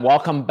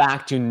Welcome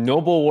back to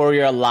Noble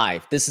Warrior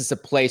Life. This is a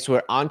place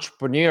where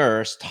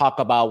entrepreneurs talk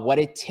about what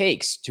it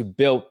takes to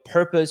build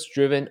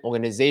purpose-driven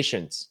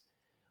organizations.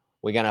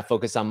 We're going to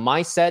focus on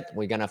mindset.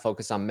 We're going to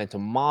focus on mental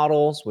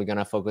models. We're going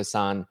to focus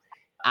on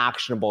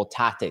actionable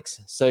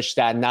tactics such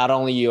that not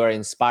only you are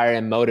inspired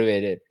and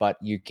motivated, but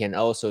you can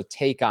also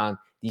take on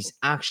these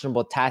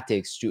actionable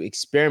tactics to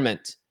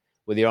experiment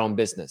with your own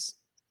business.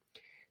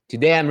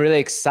 Today, I'm really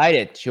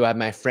excited to have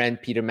my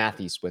friend Peter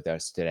Matthews with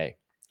us today.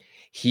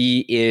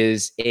 He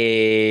is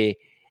a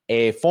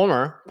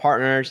former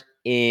partner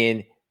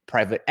in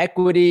private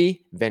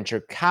equity, venture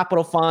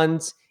capital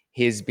funds.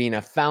 He's been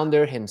a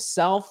founder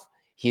himself.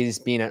 He's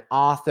been an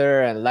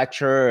author, a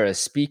lecturer, a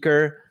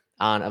speaker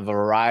on a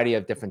variety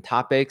of different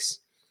topics.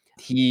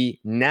 He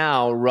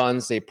now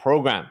runs a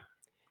program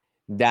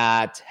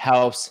that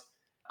helps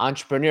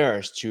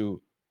entrepreneurs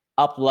to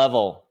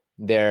up-level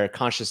their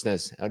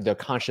consciousness, their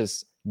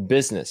conscious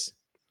business.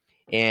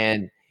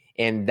 And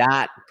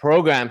that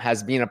program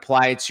has been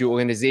applied to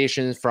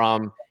organizations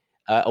from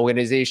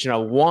organization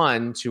of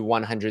 1 to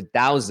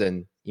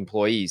 100,000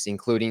 employees,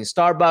 including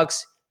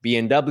Starbucks,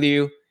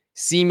 BMW,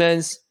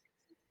 Siemens,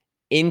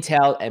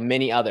 Intel, and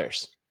many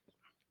others.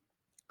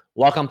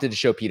 Welcome to the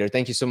show, Peter.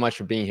 Thank you so much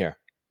for being here.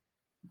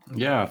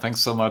 Yeah, thanks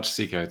so much,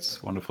 Sika.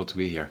 It's wonderful to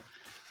be here.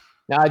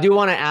 Now, I do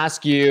want to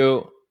ask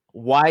you,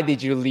 why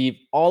did you leave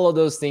all of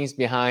those things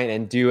behind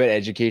and do an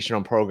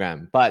educational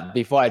program? But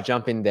before I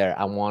jump in there,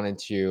 I wanted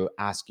to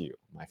ask you,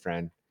 my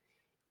friend,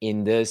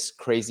 in this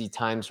crazy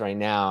times right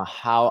now,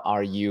 how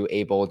are you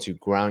able to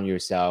ground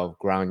yourself,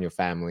 ground your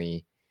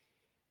family?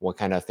 What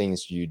kind of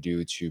things do you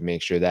do to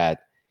make sure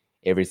that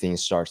everything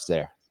starts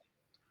there?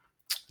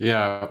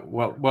 Yeah,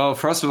 well,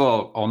 first of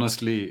all,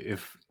 honestly,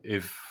 if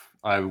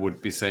I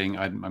would be saying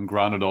I'm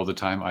grounded all the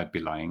time, I'd be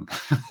lying.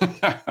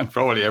 And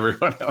probably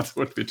everyone else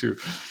would be too.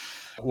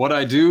 What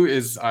I do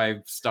is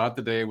I start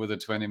the day with a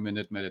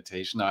 20-minute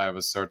meditation. I have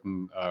a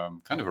certain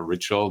kind of a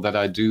ritual that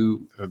I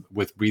do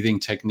with breathing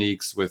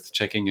techniques, with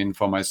checking in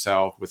for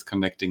myself, with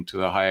connecting to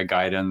the higher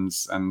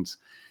guidance. And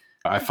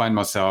I find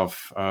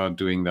myself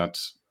doing that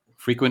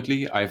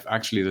frequently.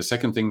 The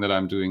second thing that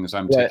I'm doing is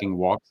I'm taking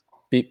walks.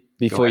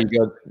 Before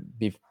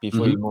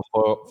you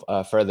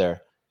move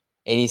further,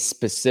 any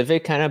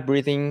specific kind of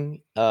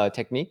breathing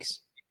techniques?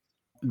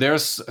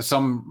 There's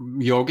some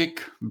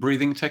yogic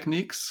breathing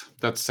techniques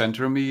that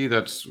center me,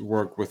 that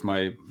work with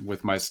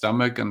my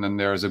stomach, and then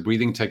there's a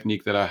breathing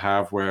technique that I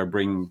have where I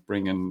bring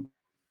in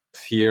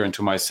here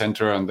into my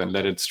center and then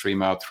let it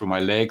stream out through my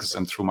legs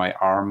and through my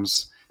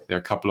arms. There are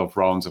a couple of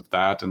rounds of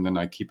that, and then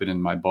I keep it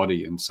in my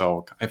body, and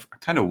so I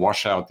kind of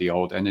wash out the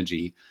old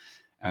energy,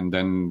 and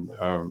then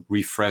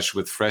refresh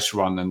with fresh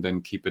one, and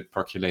then keep it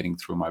percolating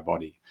through my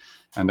body,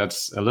 and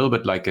that's a little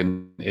bit like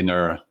an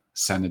inner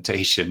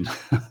sanitation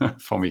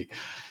for me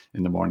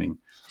in the morning.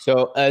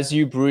 So as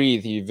you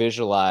breathe, you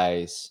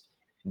visualize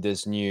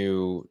this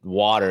new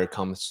water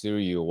comes through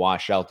you,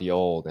 wash out the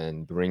old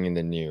and bring in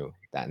the new.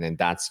 And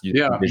that's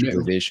the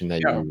visualization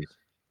that you use.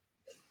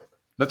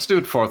 Let's do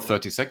it for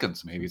 30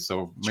 seconds maybe.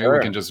 So maybe we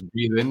can just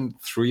breathe in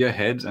through your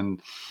head,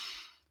 and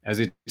as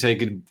you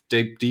take a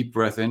deep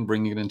breath in,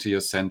 bring it into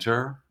your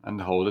center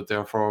and hold it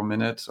there for a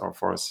minute or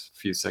for a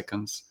few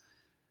seconds.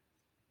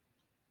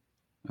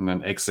 And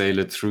then exhale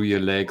it through your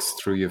legs,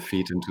 through your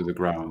feet into the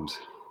ground.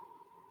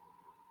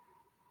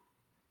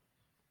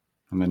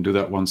 And then do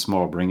that once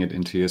more. Bring it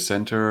into your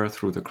center,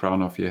 through the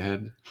crown of your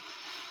head.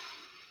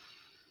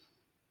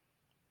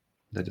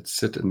 Let it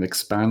sit and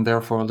expand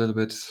there for a little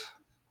bit.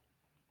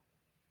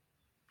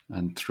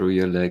 And through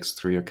your legs,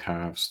 through your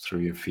calves, through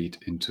your feet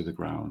into the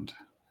ground.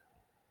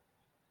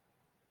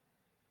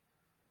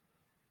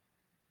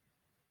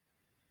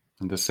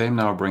 And the same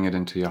now, bring it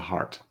into your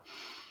heart.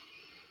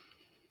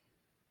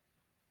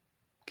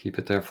 Keep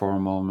it there for a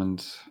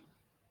moment.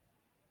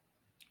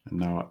 And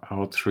now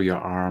out through your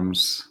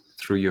arms,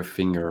 through your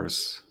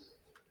fingers,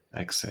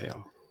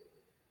 exhale.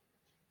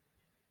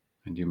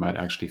 And you might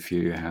actually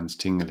feel your hands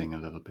tingling a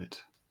little bit.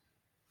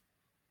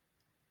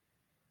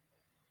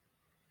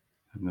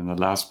 And then the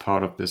last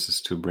part of this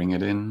is to bring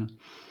it in.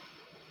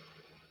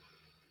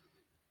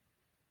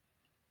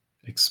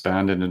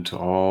 Expand it into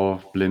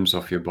all limbs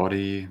of your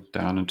body,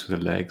 down into the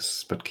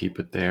legs, but keep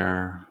it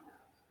there.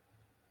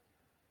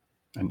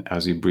 And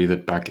as you breathe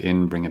it back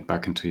in, bring it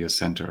back into your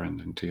center and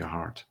into your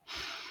heart.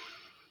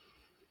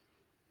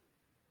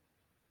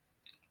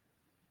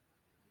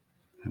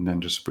 And then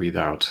just breathe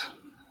out.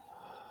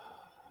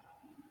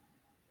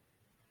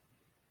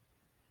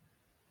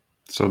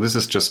 So this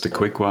is just a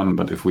quick one,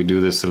 but if we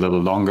do this a little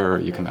longer,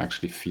 you can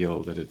actually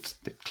feel that it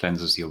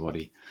cleanses your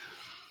body.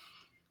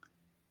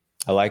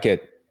 I like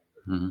it.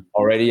 Mm-hmm.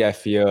 Already I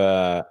feel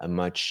a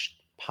much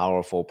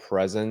powerful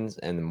presence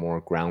and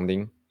more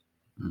grounding.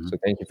 Mm-hmm. So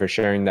thank you for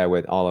sharing that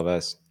with all of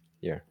us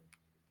here.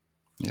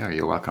 Yeah,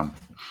 you're welcome.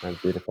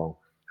 That's beautiful.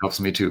 Helps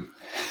me too.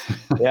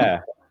 Yeah,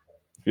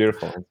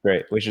 beautiful. It's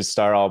great. We should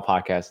start all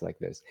podcasts like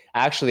this.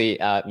 Actually,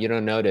 you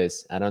don't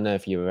notice, I don't know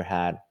if you ever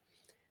had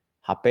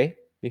Hape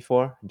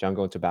before,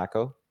 jungle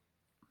tobacco.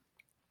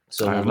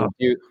 So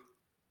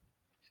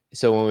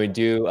So when we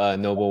do a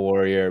Noble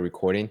Warrior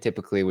recording,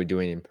 typically we're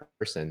doing it in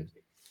person.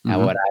 I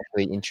would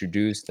actually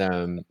introduce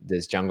them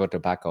this jungle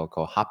tobacco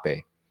called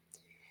Hape.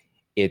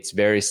 It's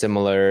very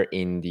similar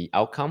in the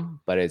outcome,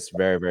 but it's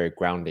very, very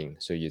grounding.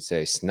 So you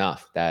say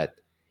snuff that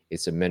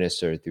it's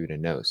administered through the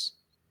nose,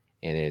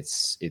 and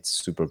it's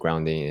super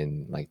grounding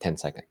in like 10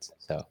 seconds.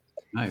 So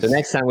Nice. so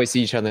next time we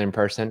see each other in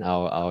person,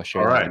 I'll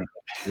share. All that. right.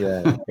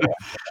 Yeah.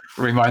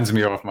 Reminds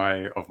me of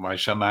my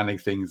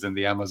shamanic things in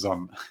the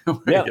Amazon.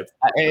 Yeah,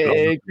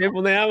 it came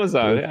from the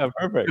Amazon. Yeah,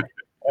 perfect.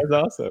 That's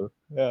awesome.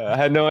 Yeah, I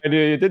had no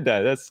idea you did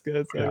that. That's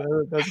good.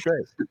 That's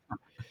great.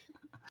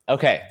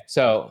 Okay,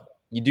 so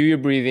you do your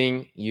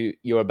breathing.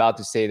 You're about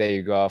to say that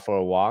you go out for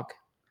a walk.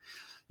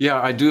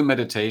 Yeah, I do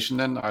meditation.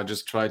 Then I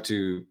just try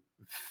to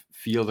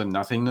feel the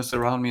nothingness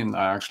around me, and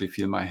I actually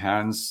feel my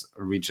hands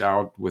reach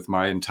out with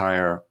my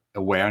entire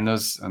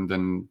awareness, and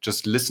then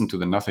just listen to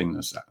the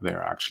nothingness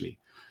there actually,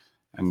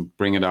 and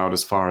bring it out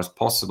as far as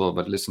possible,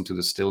 but listen to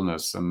the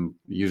stillness. And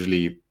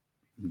usually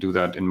do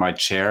that in my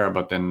chair,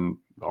 but then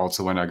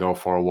also when I go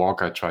for a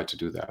walk, I try to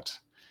do that.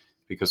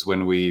 Because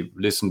when we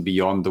listen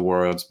beyond the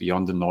words,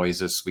 beyond the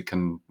noises, we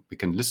can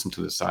listen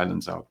to the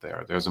silence out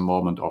there. There's a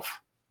moment of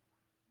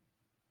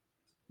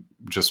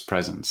just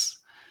presence.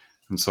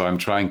 And so I'm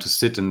trying to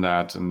sit in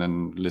that and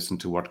then listen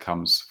to what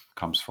comes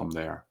from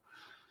there.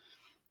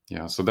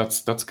 Yeah, so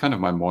that's kind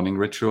of my morning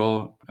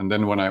ritual. And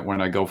then when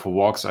I go for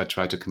walks, I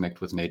try to connect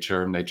with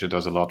nature. Nature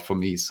does a lot for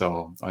me,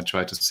 so I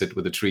try to sit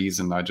with the trees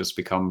and I just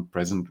become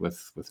present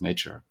with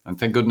nature. And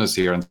thank goodness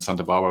here in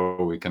Santa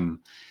Barbara we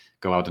can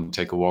go out and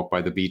take a walk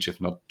by the beach if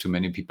not too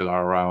many people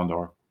are around,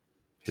 or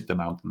hit the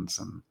mountains,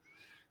 and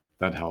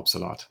that helps a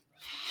lot.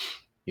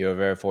 You're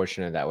very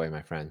fortunate that way,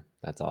 my friend.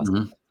 That's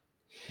awesome.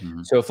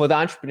 So for the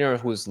entrepreneur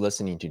who's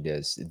listening to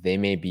this, they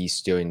may be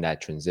still in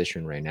that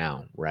transition right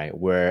now, right?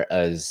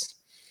 Whereas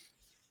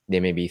they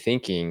may be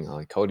thinking,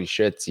 like, holy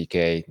shit,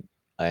 CK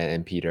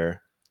and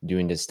Peter,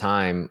 during this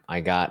time,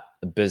 I got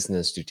a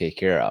business to take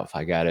care of.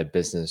 I got a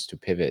business to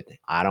pivot.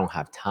 I don't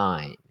have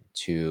time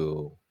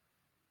to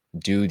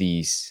do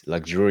these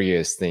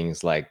luxurious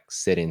things like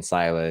sit in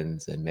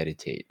silence and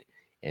meditate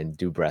and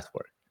do breath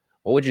work.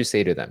 What would you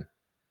say to them?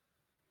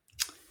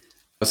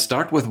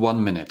 Start with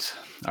 1 minute.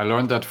 I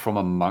learned that from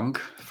a monk,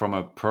 from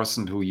a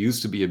person who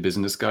used to be a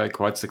business guy,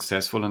 quite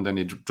successful, and then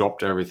he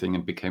dropped everything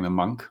and became a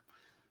monk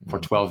for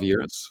 12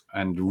 years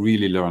and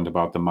really learned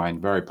about the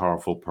mind. Very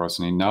powerful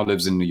person. He now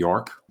lives in New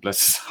York,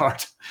 bless his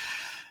heart.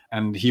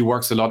 And he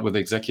works a lot with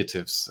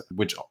executives,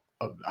 which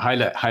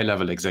high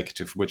level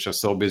executives, which are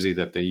so busy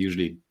that they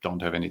usually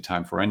don't have any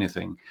time for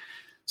anything.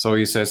 So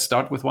he says,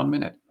 start with 1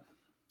 minute.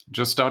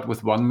 Just start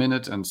with 1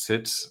 minute and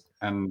sit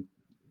and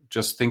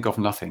just think of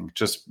nothing.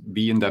 Just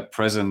be in that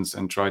presence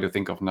and try to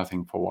think of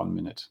nothing for 1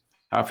 minute.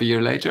 Half a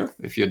year later,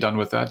 if you're done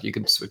with that, you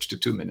can switch to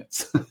 2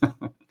 minutes.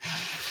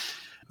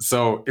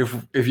 So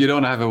if you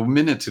don't have a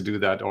minute to do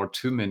that, or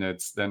 2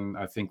 minutes, then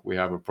I think we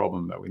have a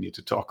problem that we need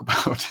to talk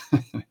about.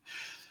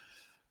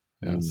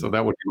 Yeah, so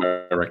that would be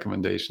my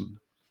recommendation.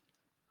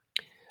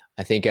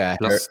 I think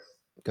plus,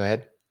 go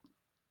ahead.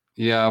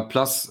 Yeah,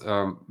 plus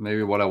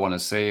maybe what I want to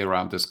say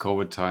around this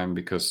COVID time,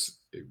 because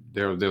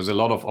there's a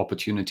lot of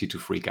opportunity to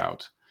freak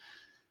out.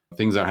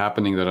 Things are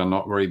happening that are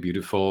not very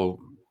beautiful.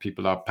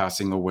 People are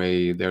passing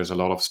away. There's a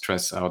lot of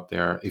stress out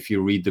there. If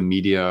you read the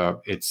media,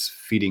 it's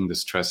feeding the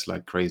stress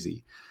like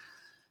crazy.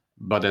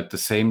 But at the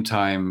same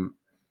time,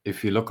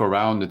 if you look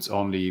around, it's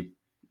only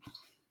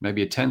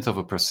maybe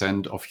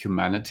 0.1% of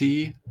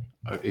humanity.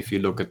 If you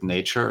look at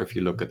nature, if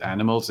you look at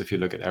animals, if you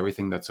look at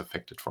everything that's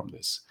affected from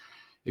this.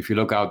 If you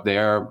look out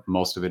there,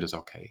 most of it is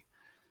okay.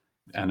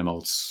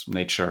 Animals,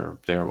 nature,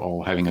 they're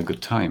all having a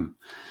good time.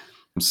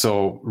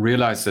 So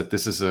realize that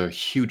this is a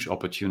huge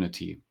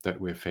opportunity that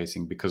we're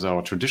facing, because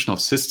our traditional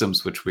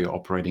systems which we're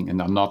operating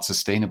in are not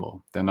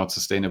sustainable. They're not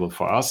sustainable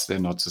for us, they're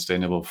not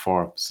sustainable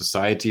for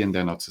society, and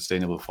they're not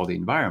sustainable for the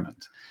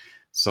environment.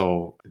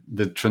 So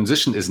the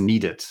transition is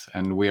needed,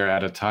 and we're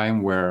at a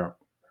time where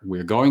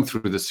we're going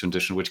through this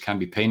transition, which can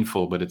be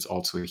painful, but it's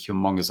also a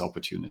humongous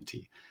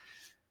opportunity.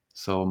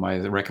 So my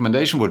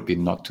recommendation would be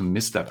not to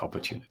miss that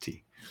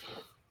opportunity.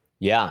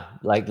 Yeah,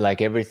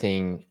 like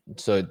everything.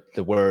 So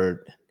the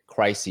word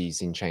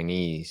crises in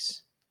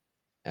Chinese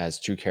has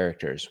two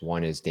characters.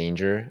 One is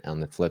danger,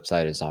 and the flip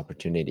side is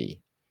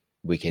opportunity.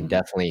 We can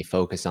definitely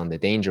focus on the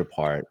danger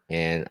part,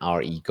 and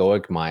our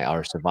egoic mind,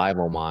 our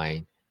survival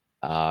mind,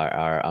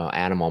 our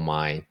animal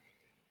mind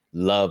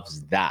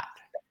loves that,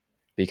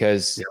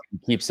 because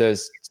it keeps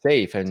us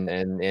safe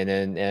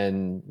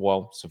and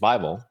well,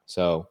 survival.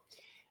 So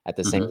at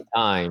the same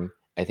time,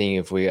 I think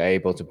if we are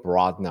able to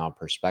broaden our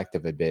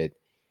perspective a bit,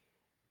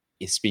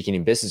 speaking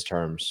in business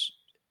terms,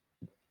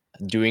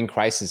 during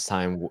crisis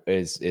time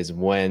is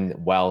when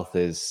wealth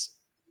is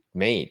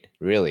made,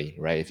 really,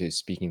 right? If you're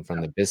speaking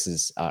from the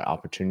business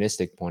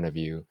opportunistic point of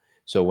view.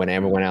 So when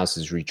everyone else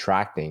is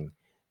retracting,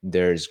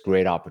 there's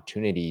great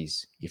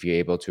opportunities if you're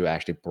able to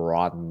actually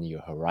broaden your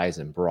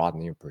horizon,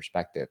 broaden your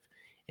perspective,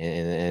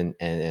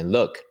 and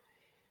look,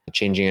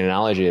 changing an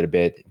analogy a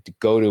bit, to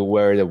go to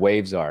where the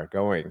waves are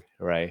going,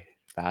 right?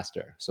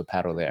 faster. So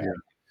pedal there.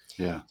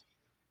 Yeah.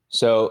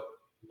 So,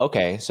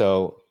 okay.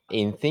 So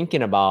in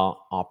thinking about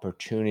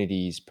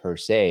opportunities per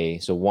se,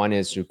 so one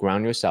is to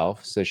ground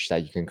yourself such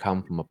that you can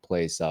come from a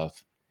place of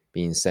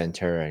being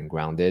centered and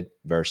grounded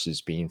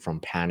versus being from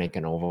panic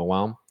and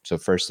overwhelm. So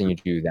first thing you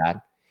do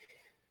that.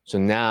 So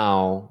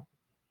now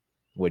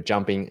we're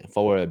jumping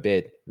forward a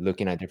bit,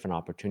 looking at different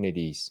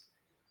opportunities.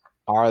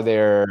 Are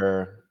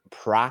there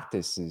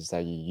practices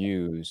that you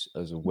use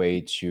as a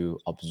way to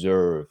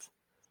observe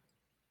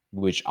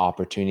which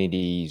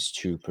opportunities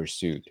to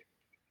pursue?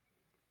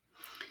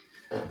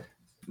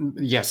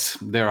 Yes,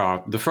 there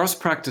are. The first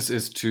practice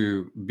is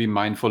to be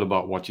mindful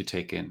about what you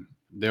take in.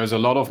 There's a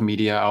lot of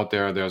media out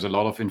there. There's a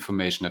lot of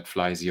information that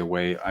flies your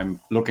way.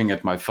 I'm looking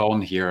at my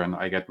phone here and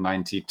I get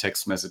 90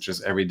 text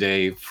messages every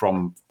day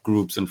from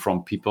groups and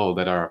from people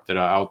that are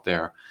out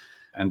there,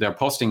 and they're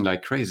posting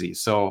like crazy.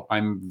 So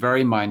I'm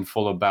very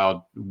mindful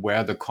about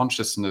where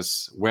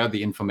the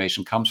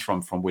information comes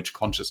from which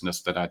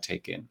consciousness that I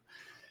take in.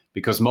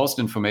 Because most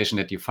information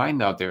that you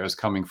find out there is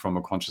coming from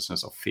a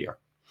consciousness of fear.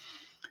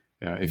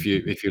 If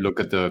you look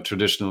at the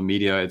traditional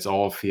media, it's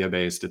all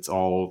fear-based, it's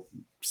all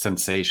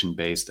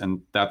sensation-based,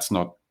 and that's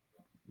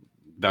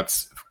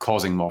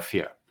causing more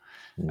fear.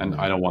 And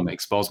I don't want to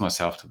expose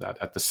myself to that.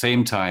 At the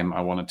same time,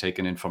 I want to take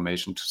in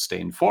information to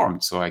stay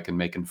informed so I can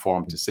make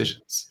informed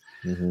decisions.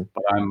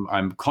 But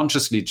I'm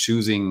consciously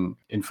choosing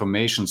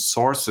information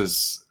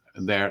sources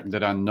there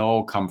that I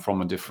know come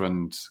from a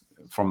different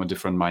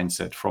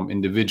mindset, from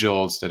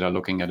individuals that are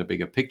looking at a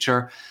bigger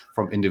picture,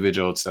 from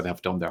individuals that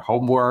have done their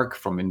homework,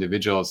 from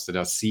individuals that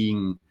are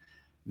seeing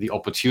the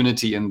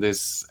opportunity in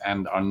this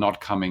and are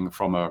not coming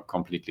from a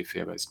completely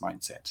fear-based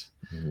mindset.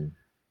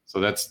 So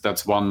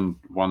that's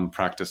one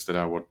practice that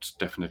I would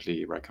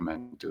definitely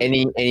recommend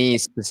doing. Any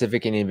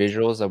specific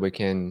individuals that we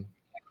can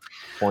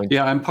point?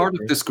 Yeah, I'm part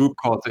of this group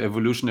called the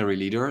Evolutionary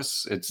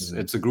Leaders.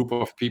 It's a group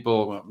of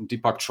people,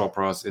 Deepak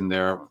Chopra's in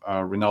there,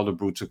 Rinaldo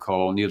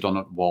Brutoco, Neil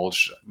Donald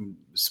Walsh,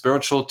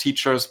 spiritual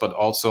teachers, but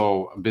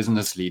also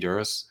business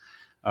leaders.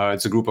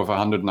 It's a group of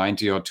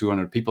 190 or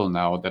 200 people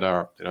now that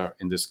are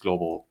in this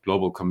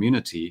global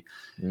community.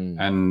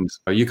 And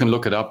you can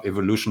look it up,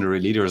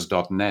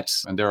 evolutionaryleaders.net,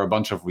 and there are a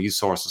bunch of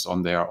resources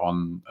on there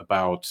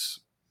about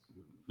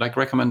like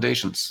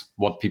recommendations,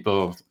 what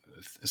people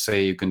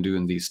say you can do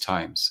in these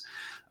times.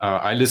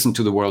 I listened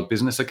to the World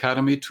Business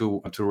Academy,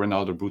 to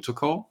Rinaldo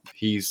Brutoco.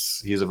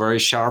 He's a very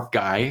sharp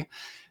guy,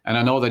 and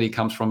I know that he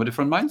comes from a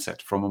different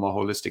mindset, from a more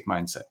holistic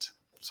mindset.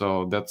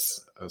 So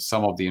that's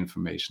some of the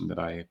information that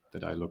I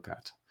look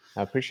at.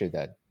 I appreciate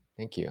that.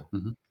 Thank you.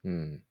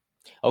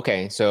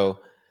 Okay, so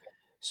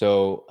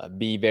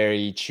be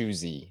very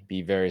choosy,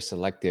 be very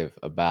selective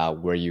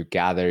about where you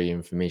gather your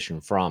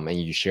information from, and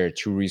you share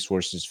 2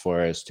 resources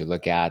for us to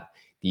look at.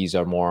 These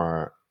are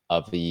more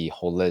of the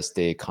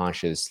holistic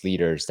conscious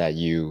leaders that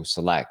you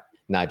select,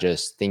 not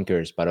just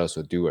thinkers, but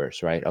also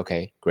doers, right?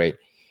 Okay, great.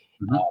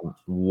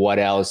 What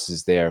else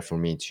is there for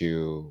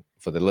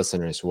the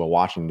listeners who are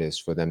watching this,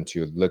 for them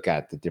to look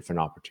at the different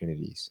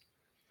opportunities?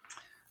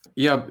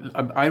 Yeah,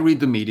 I read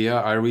the media.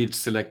 I read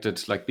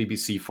selected, like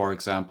BBC, for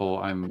example.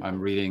 I'm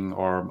reading,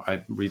 or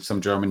I read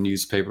some German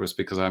newspapers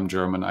because I'm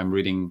German. I'm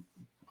reading,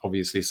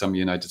 obviously, some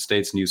United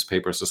States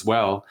newspapers as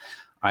well.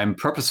 I'm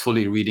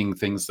purposefully reading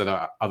things that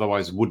I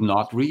otherwise would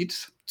not read,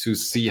 to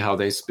see how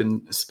they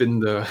spin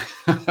the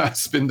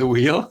spin the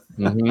wheel,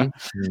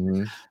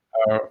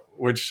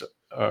 which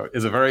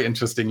is a very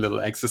interesting little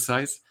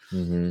exercise.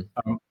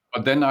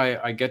 But then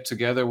I get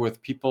together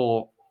with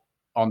people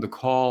on the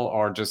call,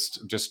 or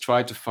just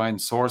try to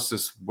find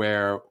sources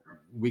where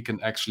we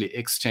can actually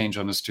exchange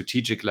on a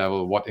strategic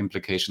level what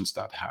implications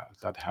that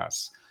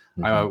has.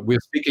 We're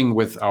speaking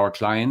with our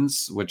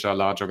clients, which are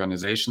large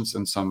organizations,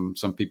 and some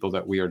people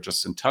that we are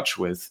just in touch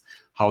with,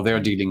 how they're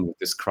dealing with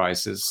this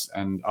crisis.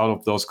 And out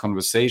of those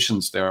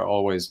conversations, there are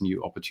always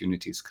new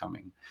opportunities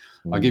coming.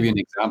 I'll give you an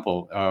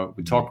example.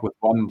 We talked with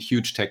one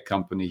huge tech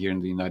company here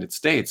in the United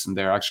States, and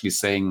they're actually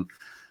saying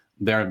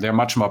they're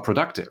much more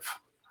productive.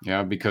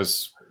 Yeah,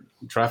 because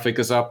traffic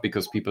is up,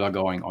 because people are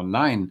going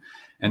online.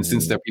 And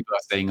since their people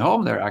are staying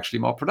home, they're actually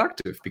more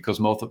productive, because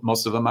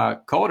most of them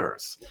are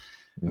coders.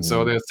 And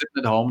so they're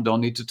sitting at home,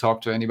 don't need to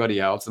talk to anybody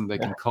else, and they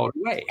can code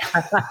away.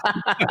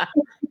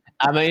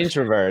 I'm an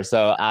introvert,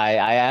 so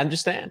I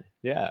understand.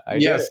 Yeah.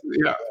 Yeah.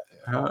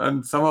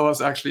 And some of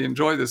us actually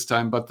enjoy this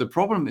time. But the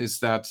problem is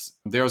that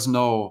there's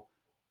no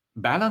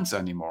balance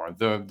anymore.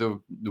 The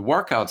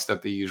workouts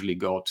that they usually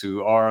go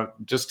to, or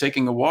just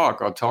taking a walk,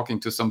 or talking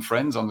to some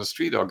friends on the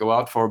street, or go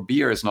out for a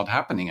beer, is not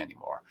happening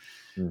anymore.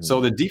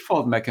 So the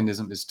default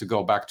mechanism is to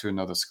go back to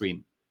another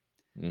screen.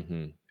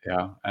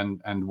 Yeah,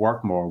 and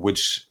work more,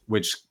 which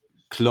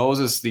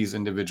closes these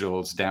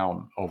individuals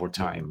down over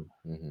time.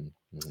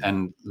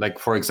 And like,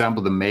 for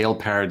example, the male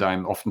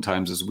paradigm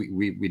oftentimes is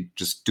we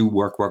just do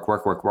work,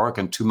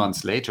 and 2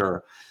 months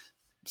later,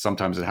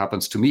 sometimes it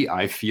happens to me,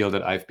 I feel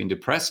that I've been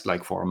depressed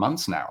like for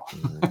months now.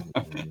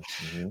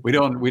 We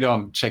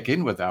don't check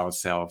in with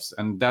ourselves,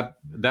 and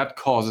that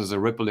causes a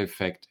ripple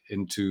effect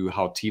into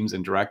how teams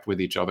interact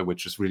with each other,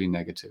 which is really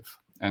negative.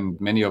 And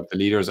many of the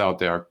leaders out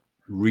there are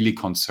really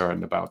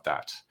concerned about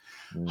that.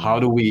 How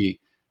do we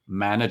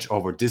manage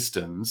over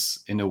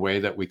distance in a way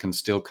that we can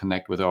still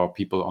connect with our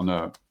people on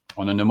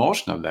an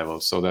emotional level,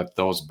 so that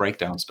those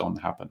breakdowns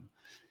don't happen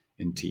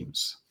in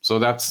teams? So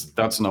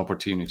that's an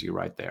opportunity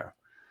right there.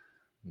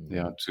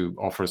 Yeah, to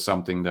offer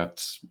something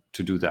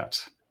to do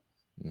that.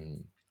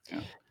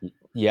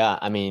 Yeah,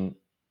 I mean,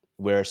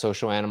 we're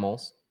social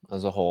animals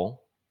as a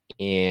whole,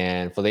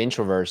 and for the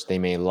introverts, they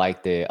may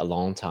like the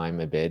alone time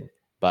a bit,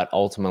 but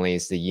ultimately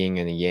it's the yin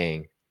and the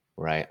yang,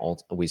 right?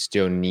 We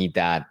still need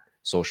that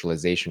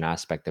socialization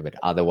aspect of it.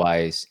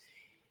 Otherwise,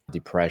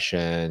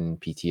 depression,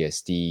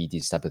 PTSD,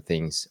 these type of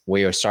things,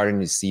 we are starting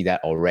to see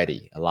that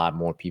already. A lot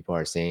more people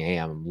are saying, hey,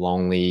 I'm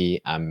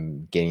lonely,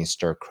 I'm getting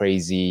stir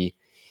crazy,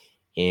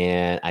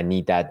 and I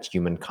need that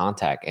human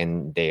contact,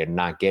 and they are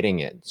not getting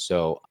it.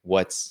 So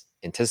what's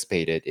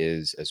anticipated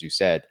is, as you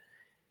said,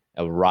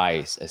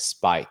 a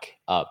spike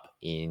up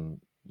in,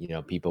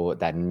 people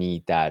that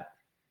need that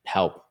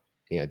help,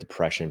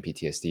 depression,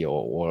 PTSD,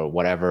 or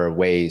whatever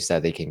ways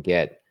that they can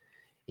get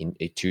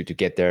to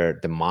get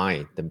the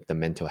mind, the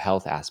mental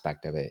health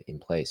aspect of it in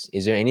place.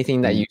 Is there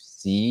anything that you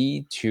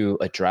see to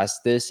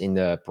address this in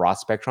the broad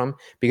spectrum?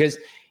 Because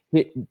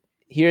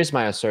here's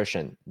my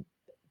assertion.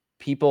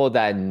 People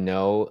that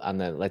know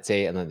let's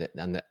say on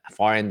the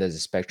far end of the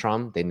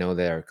spectrum, they know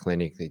they're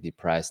clinically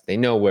depressed. They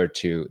know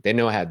they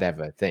know how they have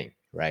a thing,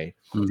 right?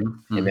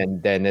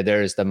 And then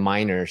there's the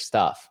minor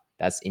stuff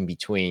that's in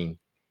between.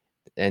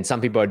 And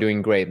some people are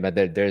doing great, but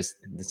there's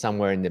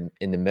somewhere in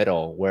the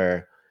middle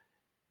where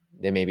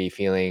they may be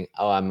feeling,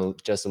 oh, I'm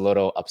just a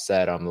little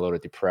upset, or I'm a little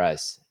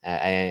depressed,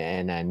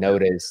 and I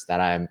notice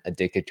that I'm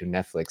addicted to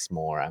Netflix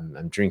more.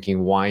 I'm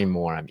drinking wine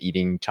more. I'm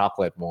eating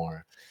chocolate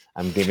more.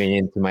 I'm giving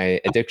in to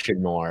my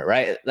addiction more,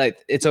 right?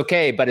 Like, it's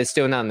okay, but it's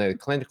still not on the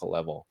clinical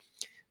level.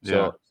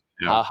 So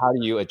how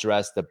do you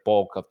address the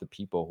bulk of the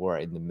people who are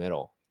in the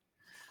middle?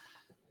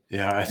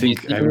 Yeah, I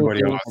think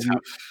everybody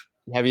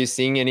have you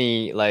seen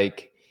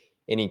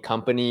any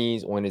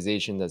companies,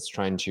 organization that's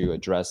trying to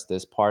address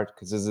this part?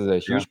 Because this is a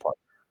huge part.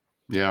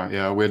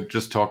 Yeah. We're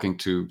just talking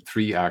to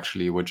 3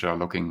 actually, which are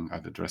looking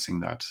at addressing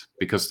that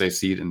because they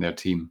see it in their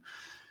team.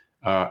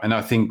 And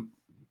I think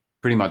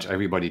pretty much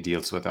everybody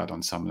deals with that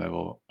on some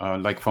level.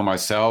 Like for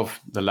myself,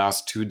 the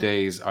last 2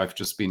 days, I've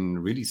just been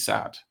really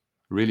sad.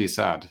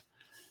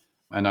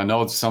 And I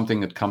know it's something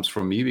that comes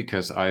from me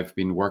because I've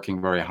been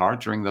working very hard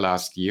during the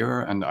last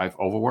year and I've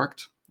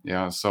overworked.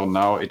 Yeah. So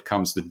now it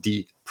comes the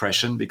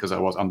depression because I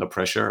was under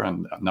pressure,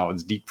 and now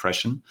it's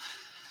depression.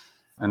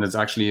 And it's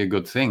actually a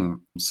good thing.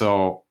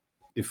 So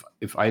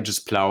if I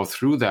just plow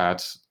through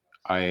that,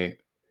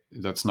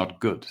 that's not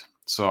good.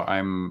 So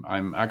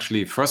I'm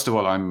actually, first of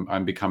all,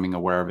 I'm becoming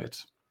aware of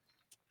it,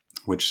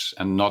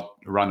 and not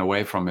run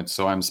away from it.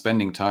 So I'm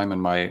spending time in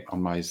my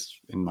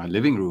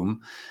living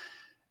room,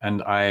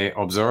 and I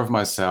observe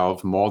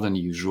myself more than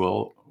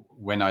usual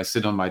when I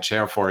sit on my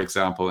chair, for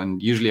example.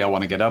 And usually I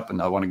want to get up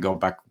and I want to go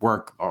back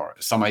work, or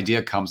some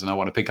idea comes and I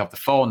want to pick up the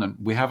phone, and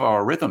we have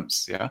our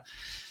rhythms. Yeah.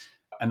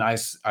 And I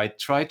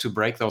try to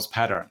break those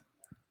patterns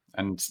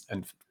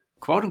and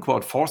quote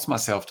unquote force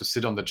myself to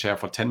sit on the chair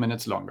for 10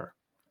 minutes longer.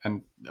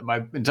 And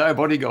my entire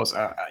body goes,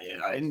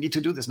 I need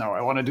to do this now.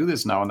 I want to do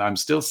this now. And I'm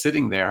still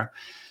sitting there.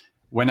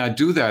 When I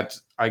do that,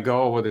 I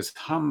go over this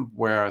hump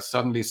where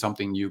suddenly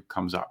something new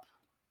comes up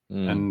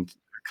and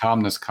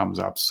calmness comes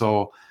up.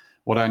 So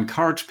what I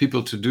encourage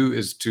people to do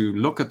is to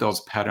look at those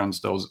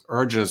patterns, those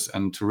urges,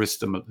 and to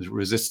resist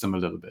them a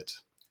little bit.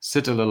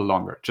 Sit a little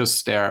longer. Just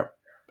stare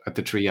at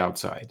the tree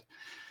outside.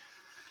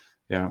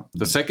 Yeah.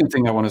 The second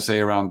thing I want to say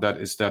around that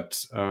is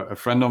that a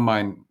friend of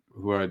mine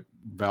who I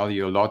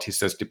value a lot, he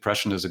says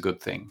depression is a good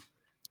thing,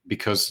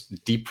 because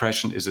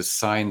depression is a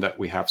sign that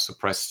we have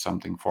suppressed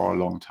something for a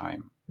long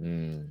time.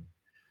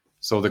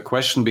 So the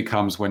question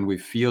becomes, when we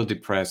feel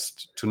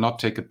depressed, to not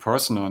take it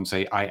personal and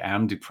say, I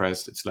am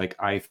depressed. It's like,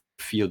 I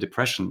feel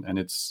depression, and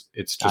it's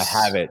just, I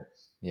have it.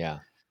 Yeah.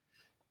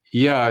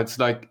 Yeah. It's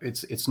like,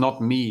 it's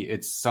not me.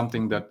 It's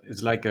something that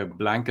is like a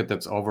blanket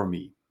that's over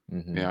me.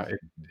 Yeah,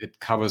 it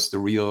covers the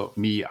real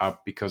me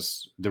up,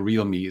 because the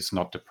real me is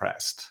not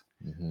depressed.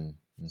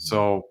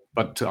 So,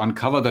 but to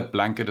uncover that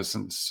blanket is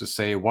to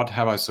say, what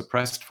have I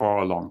suppressed for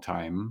a long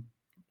time?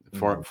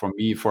 For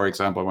me, for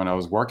example, when I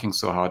was working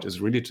so hard, is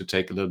really to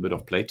take a little bit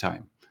of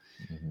playtime,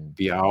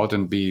 be out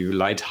and be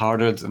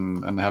lighthearted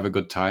and have a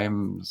good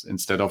time,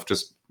 instead of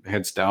just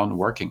heads down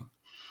working.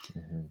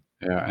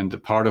 Yeah, and the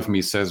part of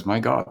me says, my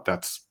God,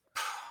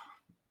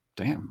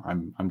 damn,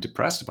 I'm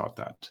depressed about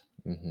that.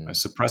 I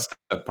suppressed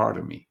that part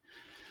of me.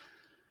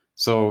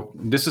 So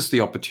this is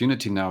the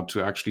opportunity now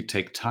to actually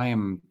take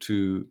time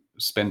to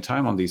spend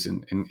time on these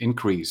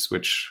inquiries,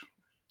 which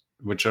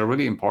are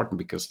really important,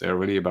 because they're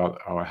really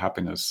about our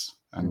happiness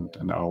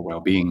and our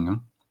well-being.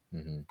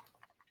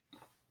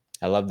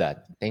 I love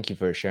that. Thank you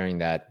for sharing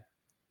that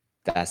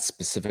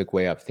specific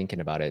way of thinking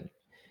about it.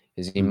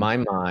 Because in my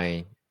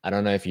mind, I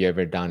don't know if you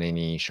ever done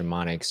any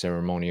shamanic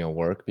ceremonial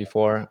work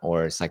before,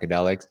 or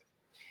psychedelics.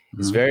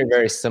 It's very,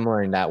 very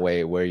similar in that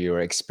way, where you're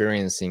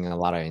experiencing a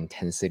lot of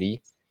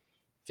intensity,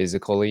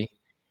 physically,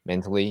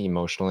 mentally,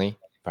 emotionally,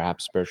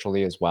 perhaps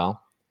spiritually as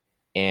well.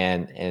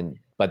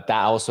 But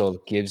that also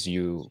gives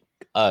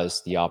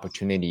us the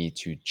opportunity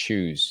to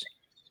choose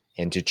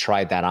and to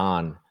try that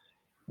on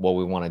what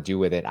we want to do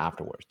with it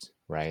afterwards,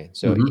 right?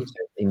 So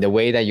in the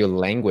way that you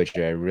language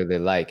it, I really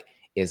like,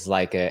 is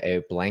like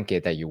a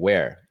blanket that you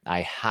wear.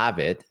 I have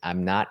it,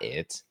 I'm not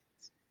it.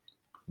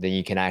 Then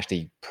you can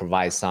actually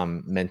provide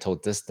some mental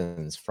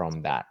distance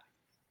from that.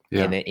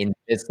 Yeah. And then in the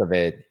midst of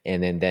it,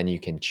 and then you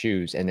can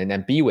choose and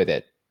then be with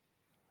it.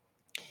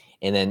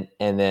 And then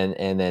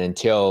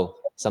until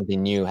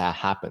something new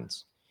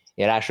happens.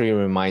 It actually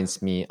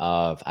reminds me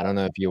of, I don't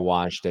know if you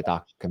watched the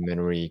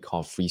documentary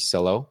called Free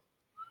Solo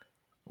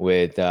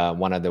with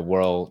one of the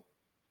world's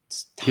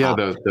top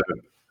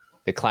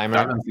the climber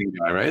balancing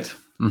guy, right?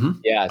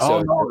 Yeah.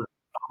 So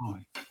Oh.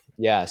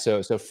 yeah.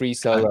 So Free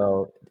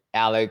Solo,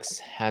 Alex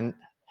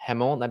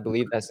Hemmel, I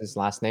believe that's his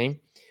last name.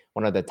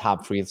 One of the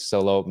top free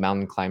solo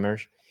mountain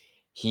climbers.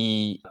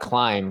 He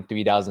climbed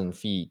 3,000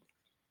 feet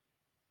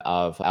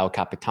of El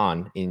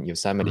Capitan in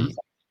Yosemite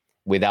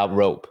without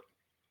rope.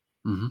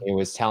 It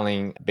was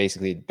telling,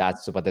 basically,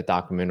 that's what the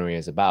documentary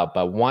is about.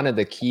 But one of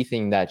the key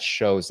things that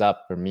shows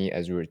up for me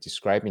as we were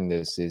describing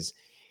this is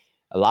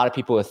a lot of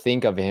people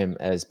think of him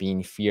as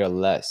being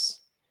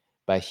fearless,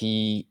 but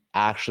he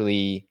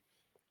actually,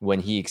 when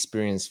he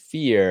experienced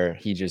fear,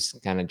 he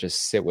just kind of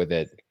just sit with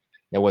it.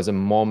 There was a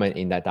moment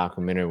in that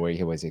documentary where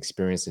he was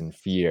experiencing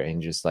fear and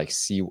just like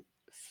sit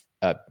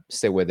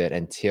with it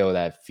until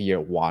that fear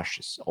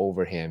washes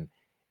over him.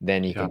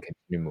 Then he can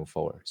continue to move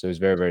forward. So it's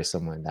very, very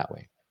similar in that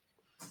way.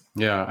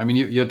 Yeah, I mean,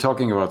 you're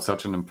talking about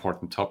such an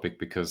important topic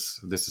because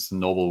this is a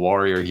noble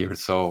warrior here.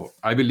 So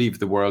I believe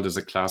the world is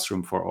a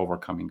classroom for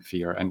overcoming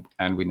fear,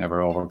 and we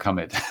never overcome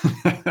it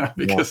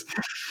because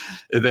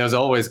there's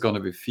always going to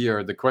be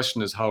fear. The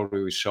question is, how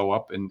do we show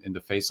up in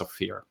the face of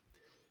fear?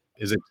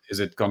 Is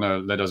it going to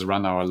let us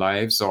run our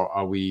lives, or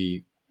are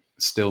we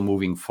still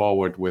moving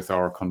forward with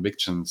our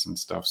convictions and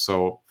stuff?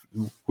 So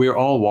we're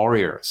all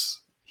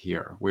warriors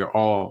here. We're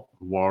all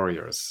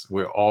warriors.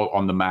 We're all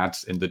on the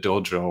mat in the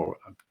dojo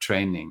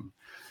training.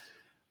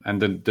 And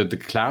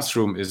the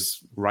classroom is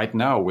right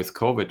now with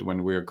COVID,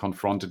 when we're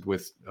confronted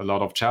with a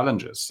lot of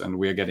challenges and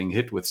we're getting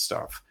hit with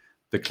stuff.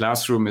 The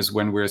classroom is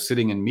when we're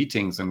sitting in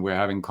meetings and we're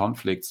having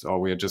conflicts,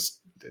 or we're just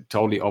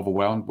totally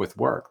overwhelmed with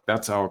work.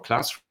 That's our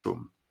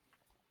classroom.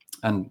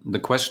 And the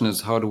question is,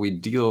 how do we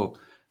deal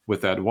with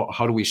that?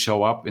 How do we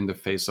show up in the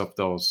face of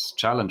those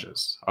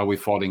challenges? Are we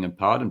falling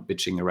apart and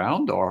bitching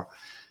around, or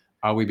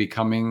are we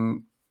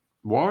becoming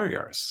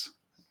warriors,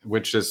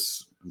 which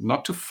is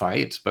not to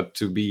fight, but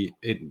to be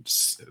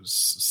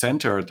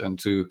centered and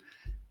to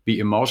be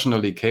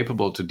emotionally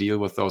capable to deal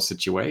with those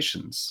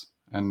situations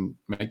and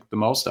make the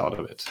most out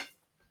of it?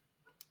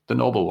 The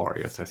noble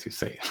warriors, as you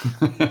say.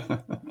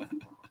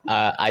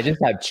 I just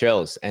have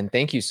chills, and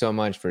thank you so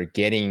much for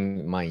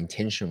getting my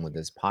intention with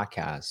this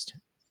podcast.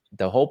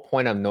 The whole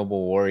point of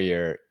Noble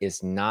Warrior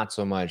is not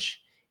so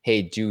much,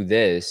 hey, do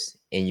this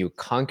and you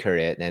conquer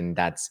it and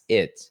that's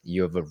it.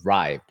 You have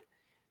arrived.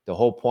 The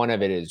whole point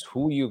of it is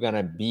who you're going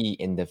to be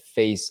in the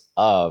face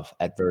of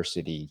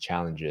adversity,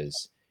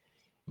 challenges,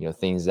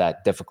 things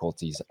that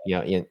difficulties,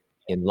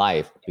 in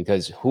life,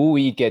 because who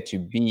we get to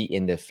be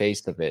in the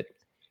face of it.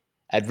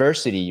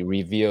 Adversity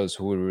reveals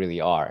who we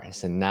really are.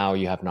 So now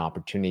you have an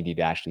opportunity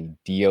to actually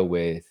deal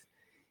with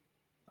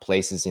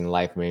places in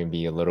life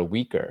maybe a little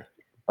weaker.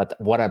 But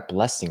what a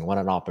blessing, what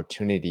an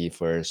opportunity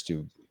for us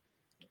to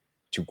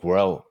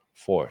grow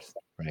forth,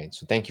 right?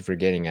 So thank you for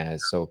getting it. I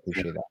so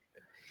appreciate that.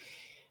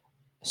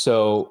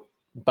 So,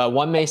 but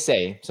one may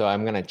say, so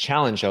I'm going to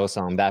challenge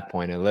also on that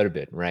point a little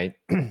bit, right?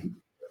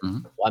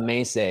 One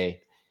may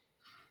say,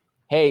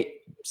 hey,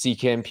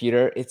 CK and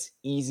Peter, it's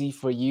easy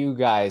for you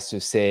guys to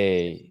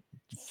say,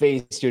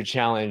 face your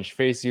challenge,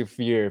 face your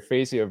fear,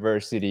 face your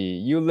adversity.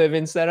 You live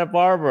in Santa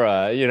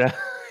Barbara,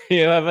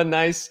 you have a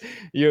nice,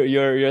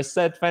 you're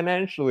set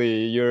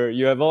financially,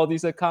 you have all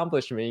these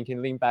accomplishments you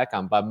can lean back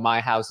on, but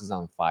my house is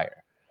on fire.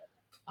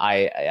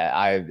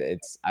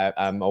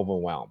 I'm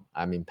overwhelmed.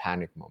 I'm in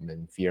panic mode,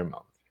 in fear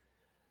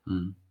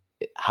mode.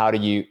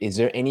 Is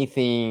there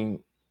anything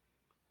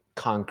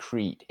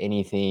concrete,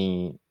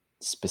 anything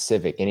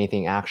specific,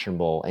 anything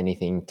actionable,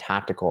 anything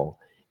tactical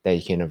that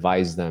you can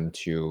advise them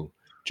to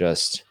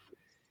just?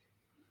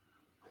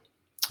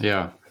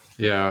 Yeah.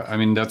 I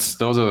mean,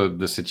 those are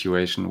the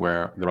situation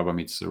where the rubber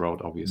meets the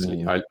road,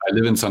 obviously. I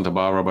live in Santa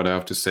Barbara, but I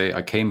have to say,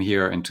 I came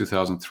here in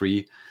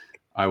 2003.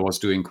 I was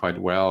doing quite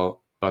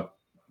well, but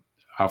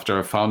after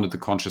I founded the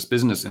Conscious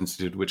Business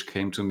Institute, which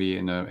came to me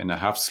in a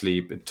half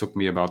sleep, it took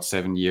me about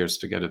 7 years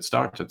to get it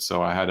started.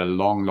 So I had a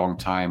long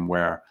time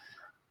where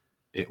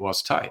it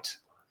was tight,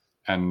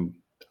 and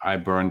I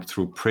burned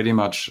through pretty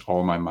much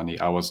all my money.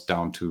 I was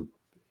down to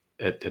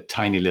a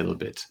tiny little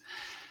bit.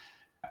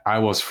 I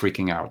was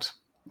freaking out.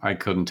 I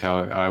couldn't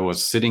tell. I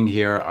was sitting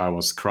here, I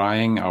was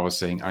crying, I was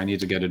saying, I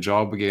need to get a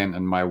job again.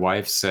 And my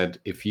wife said,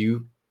 if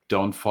you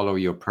don't follow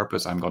your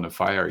purpose, I'm going to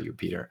fire you,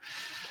 Peter.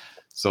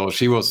 So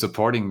she was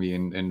supporting me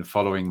in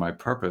following my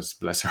purpose,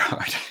 bless her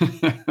heart.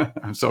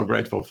 I'm so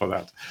grateful for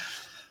that.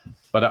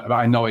 But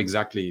I know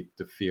exactly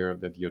the fear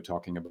that you're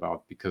talking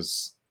about,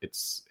 because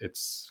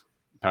it's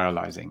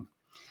paralyzing.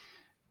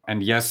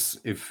 And yes,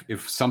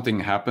 if something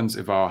happens,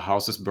 if our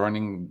house is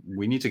burning,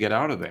 we need to get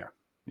out of there.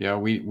 Yeah,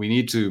 we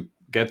need to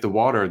get the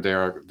water.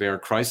 There are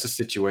crisis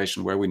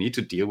situation where we need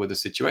to deal with the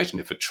situation.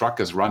 If a truck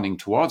is running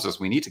towards us,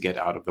 we need to get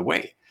out of the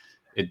way.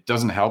 It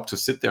doesn't help to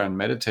sit there and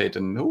meditate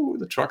and, oh,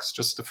 the truck's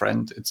just a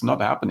friend. It's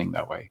not happening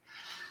that way.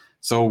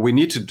 So we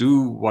need to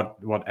do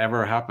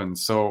whatever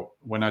happens. So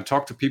when I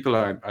talk to people,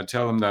 I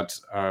tell them that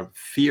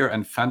fear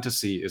and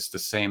fantasy is the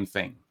same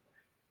thing.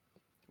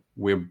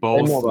 We're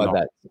both. Say more about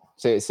that.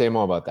 Say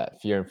more about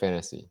that. Fear and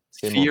fantasy.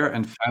 Fear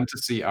and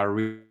fantasy are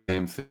really the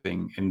same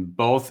thing. In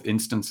both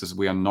instances,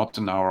 we are not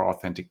in our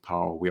authentic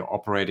power. We are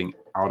operating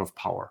out of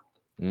power.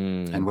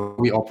 And when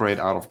we operate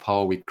out of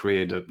power, we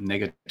create a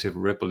negative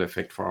ripple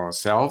effect for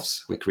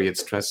ourselves. We create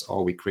stress,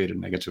 or we create a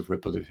negative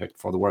ripple effect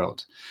for the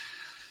world.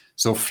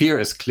 So fear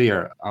is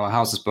clear. Our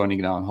house is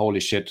burning down. Holy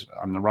shit,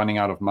 I'm running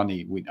out of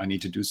money. I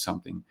need to do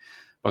something.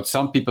 But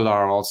some people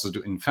are also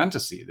in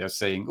fantasy. They're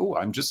saying, oh,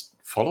 I'm just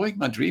following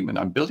my dream and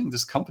I'm building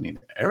this company.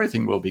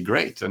 Everything will be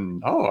great.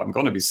 And oh, I'm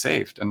going to be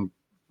saved. And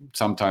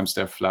sometimes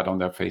they're flat on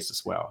their face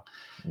as well.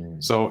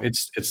 So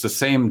it's the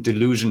same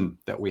delusion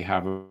that we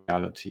have of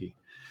reality.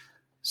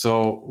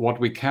 So what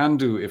we can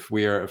do if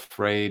we are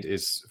afraid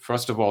is,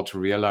 first of all, to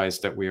realize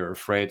that we are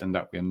afraid and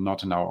that we are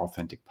not in our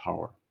authentic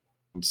power.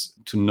 It's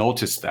to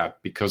notice that,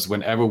 because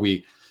whenever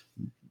we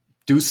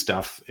do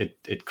stuff,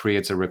 it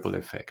creates a ripple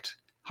effect.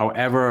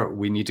 However,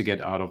 we need to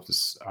get out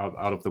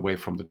of the way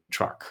from the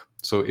truck.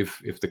 So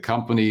if the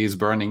company is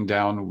burning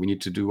down, we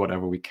need to do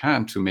whatever we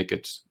can to make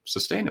it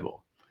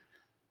sustainable.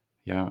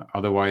 Yeah,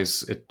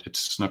 otherwise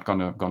it's not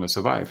gonna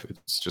survive.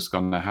 It's just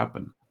gonna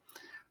happen.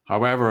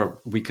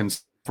 However, we can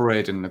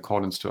operate in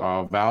accordance to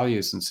our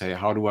values and say,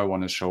 how do I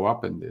want to show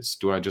up in this?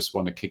 Do I just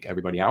want to kick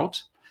everybody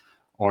out?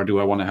 Or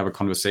do I want to have a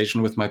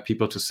conversation with my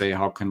people to say,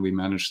 how can we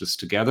manage this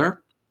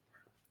together?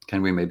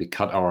 Can we maybe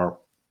cut our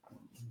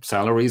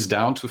salaries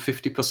down to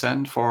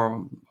 50%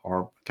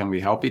 or can we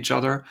help each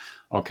other?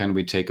 Or can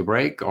we take a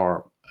break?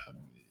 Or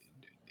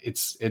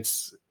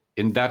it's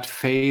in that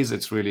phase,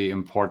 it's really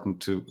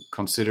important to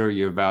consider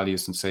your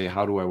values and say,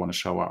 how do I want to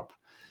show up?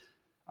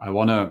 I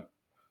want to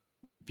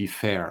be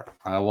fair.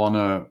 I want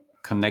to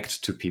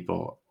connect to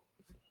people.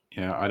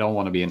 Yeah, I don't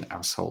want to be an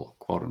asshole,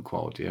 quote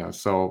unquote. Yeah.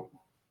 So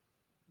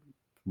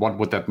what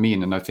would that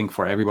mean? And I think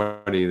for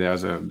everybody,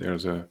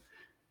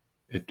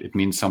 it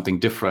means something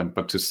different,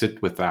 but to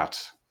sit with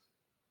that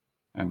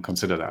and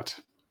consider that.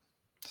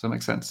 Does that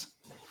make sense?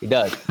 It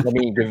does. Let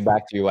me give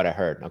back to you what I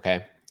heard.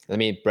 Okay. Let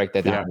me break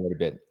that down a little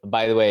bit.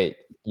 By the way,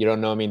 you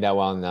don't know me that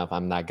well enough.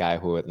 I'm that guy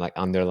who would like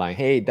underline,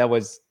 hey, that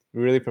was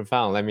really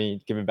profound. Let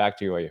me give it back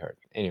to you what you heard.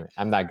 Anyway,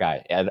 I'm that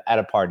guy at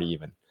a party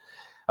even.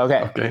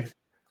 Okay.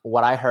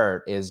 What I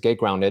heard is get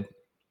grounded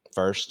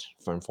first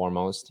and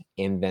foremost,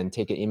 and then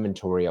take an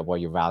inventory of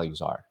what your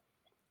values are.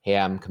 Hey,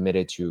 I'm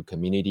committed to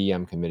community.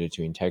 I'm committed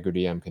to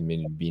integrity. I'm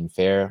committed to being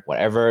fair,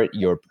 whatever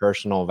your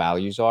personal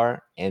values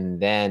are, and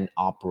then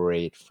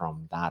operate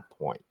from that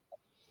point.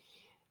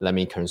 Let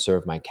me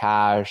conserve my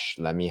cash.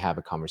 Let me have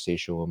a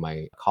conversation with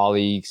my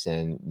colleagues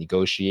and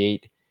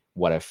negotiate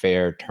what a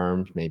fair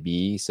terms may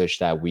be such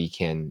that we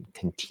can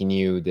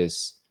continue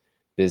this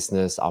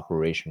business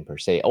operation per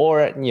se,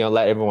 or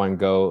let everyone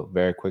go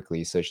very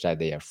quickly such that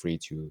they are free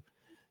to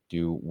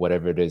do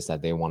whatever it is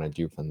that they want to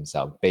do for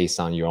themselves based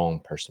on your own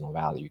personal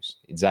values.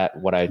 Is that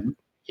what I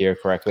hear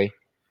correctly?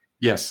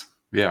 Yes.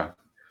 Yeah.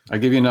 I'll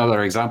give you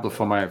another example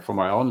for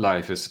my own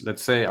life is,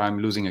 let's say I'm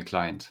losing a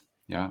client.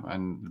 Yeah.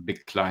 I'm a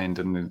big client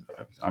and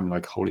I'm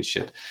like, holy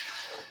shit.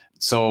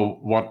 So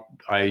what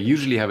I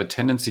usually have a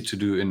tendency to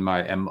do in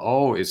my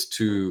MO is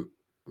to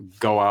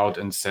go out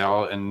and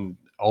sell and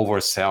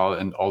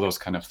oversell and all those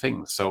kind of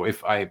things. So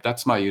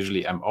that's my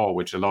usually MO,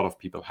 which a lot of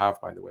people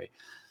have, by the way.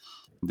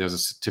 There's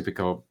a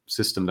typical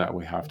system that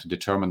we have to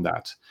determine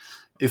that.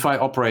 If I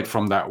operate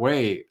from that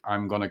way,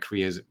 I'm going to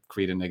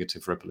create a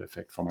negative ripple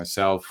effect for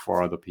myself,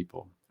 for other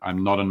people.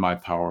 I'm not in my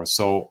power.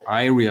 So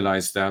I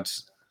realize that,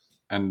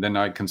 and then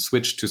I can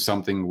switch to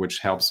something which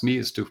helps me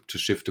is to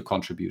shift to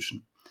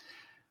contribution.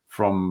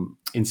 From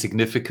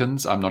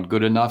insignificance, I'm not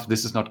good enough,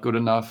 this is not good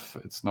enough,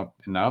 it's not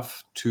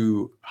enough,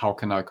 to how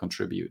can I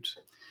contribute?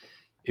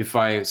 If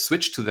I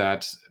switch to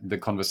that, the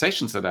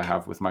conversations that I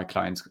have with my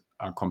clients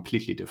are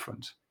completely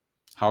different.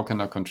 How can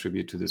I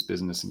contribute to this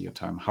business in your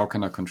time? How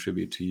can I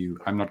contribute to you?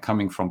 I'm not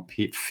coming from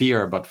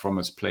fear, but from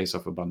a place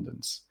of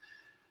abundance,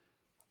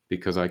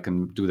 because I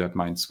can do that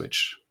mind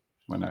switch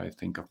when I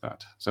think of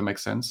that. Does that make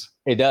sense?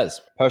 It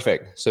does.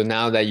 Perfect. So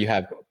now that you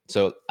have,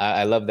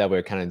 I love that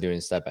we're kind of doing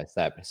step by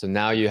step. So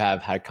now you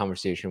have had a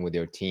conversation with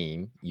your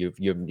team. You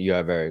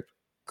have a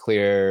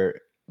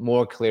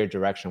more clear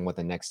direction what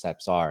the next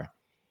steps are.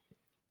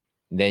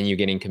 Then you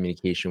get in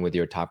communication with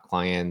your top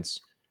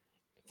clients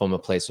from a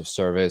place of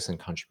service and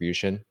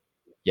contribution.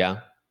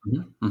 Yeah.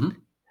 Mm-hmm.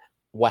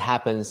 What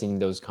happens in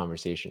those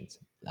conversations?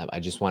 I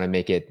just want to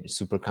make it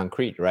super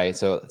concrete, right?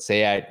 So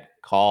say I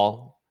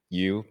call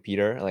you,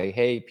 Peter, like,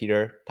 hey,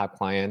 Peter, top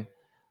client,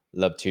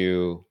 love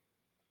to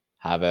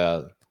have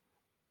a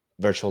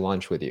virtual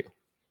lunch with you.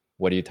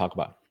 What do you talk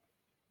about?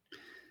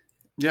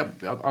 Yeah,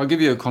 I'll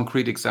give you a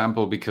concrete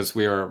example because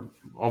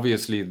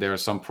obviously there are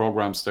some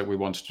programs that we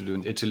wanted to do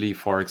in Italy,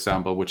 for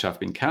example, which have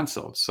been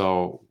canceled.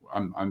 So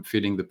I'm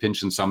feeling the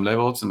pinch in some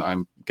levels, and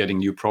I'm getting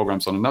new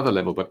programs on another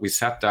level. But we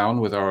sat down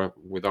with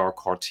our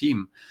core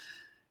team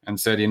and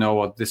said, you know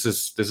what, this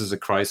is a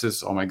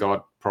crisis. Oh my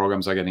God,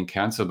 programs are getting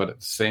canceled. But at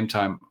the same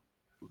time,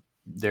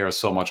 there is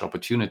so much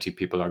opportunity.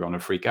 People are going to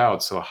freak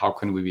out. So how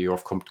can we be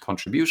of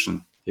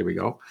contribution? Here we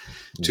go,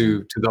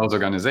 to those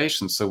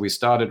organizations. So we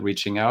started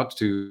reaching out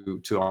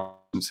to our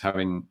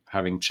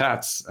having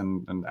chats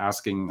and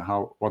asking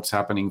what's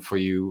happening for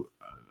you,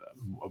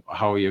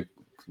 how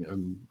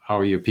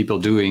are your people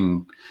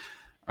doing,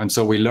 and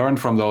so we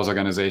learned from those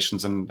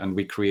organizations and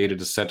we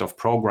created a set of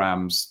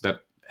programs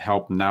that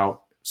help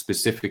now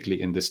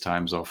specifically in these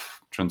times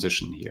of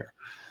transition here.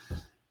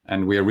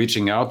 And we are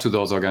reaching out to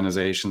those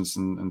organizations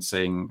and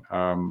saying,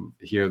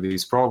 here are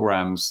these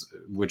programs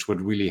which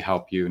would really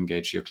help you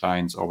engage your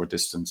clients over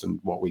distance. And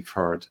what we've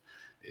heard,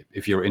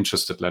 if you're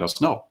interested, let us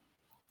know.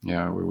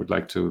 Yeah, we would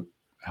like to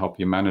help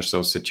you manage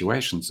those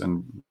situations.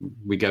 And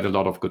we get a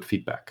lot of good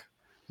feedback.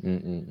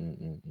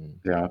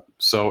 Yeah.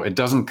 So it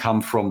doesn't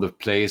come from the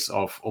place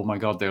of, oh my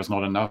God, there's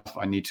not enough.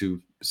 I need to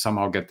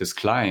somehow get this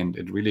client.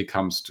 It really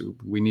comes to,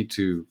 we need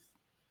to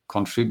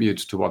contribute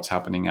to what's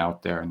happening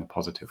out there in a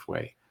positive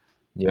way.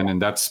 Yeah. And in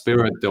that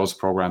spirit, those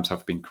programs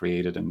have been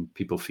created and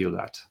people feel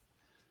that.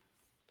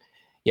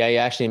 Yeah, you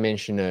actually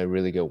mentioned a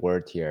really good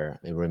word here.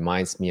 It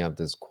reminds me of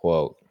this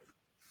quote.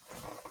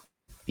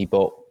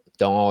 People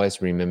don't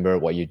always remember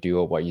what you do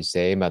or what you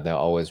say, but they'll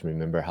always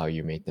remember how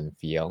you make them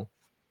feel.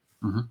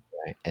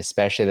 Right?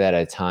 Especially at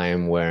a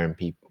time when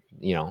people,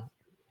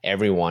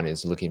 everyone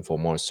is looking for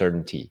more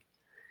certainty.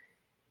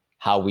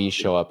 How we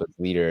show up as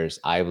leaders,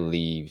 I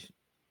believe,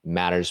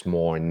 matters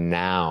more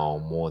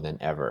now more than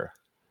ever.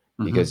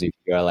 Because if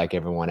you're like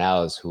everyone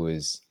else who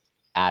is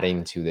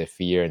adding to the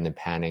fear and the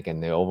panic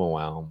and the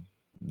overwhelm,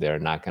 they're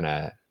not going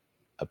to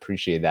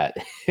appreciate that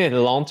in the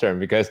long term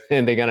because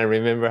they're going to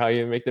remember how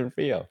you make them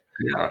feel.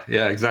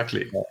 Yeah,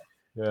 exactly.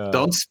 Yeah.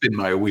 Don't spin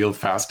my wheel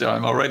faster.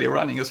 I'm already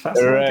running as fast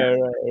as I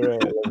can.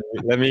 Right.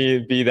 Let me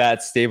be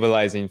that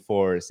stabilizing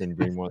force and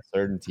bring more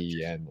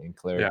certainty and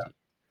clarity. Yeah.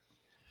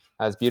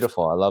 That's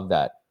beautiful. I love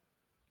that.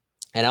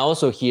 And I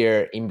also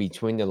hear in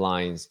between the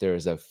lines,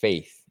 there's a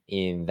faith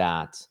in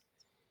that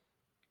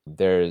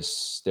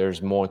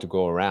there's more to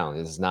go around.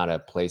 This is not a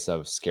place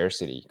of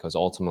scarcity because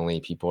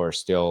ultimately people are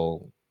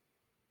still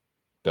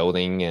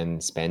building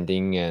and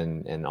spending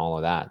and all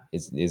of that.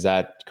 Is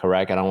that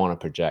correct? I don't want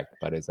to project,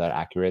 but is that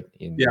accurate?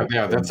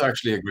 Yeah, that's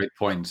actually a great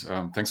point.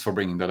 Thanks for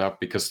bringing that up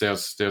because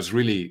there's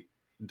really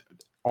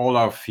all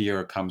our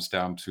fear comes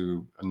down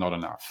to not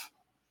enough.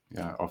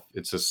 Yeah,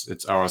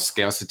 it's our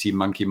scarcity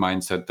monkey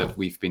mindset that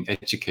we've been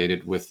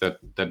educated with that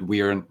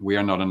we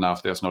are not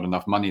enough. There's not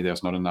enough money.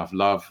 There's not enough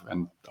love,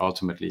 and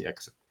ultimately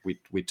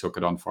we took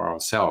it on for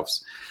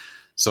ourselves.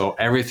 So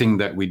everything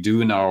that we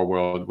do in our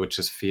world, which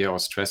is fear or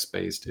stress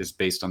based, is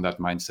based on that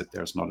mindset.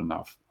 There's not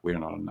enough. We're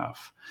not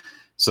enough.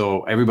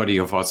 So everybody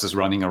of us is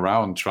running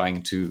around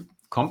trying to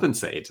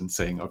compensate and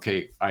saying,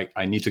 okay,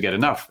 I need to get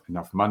enough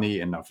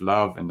money, enough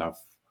love,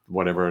 enough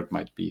whatever it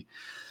might be.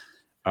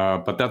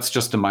 But that's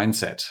just a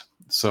mindset.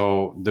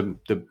 So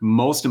the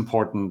most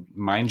important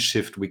mind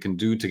shift we can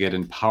do to get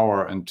in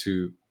power and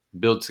to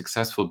build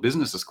successful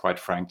businesses, quite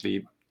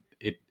frankly,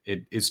 it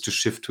is to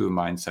shift to a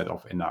mindset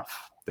of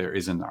enough. There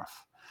is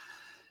enough,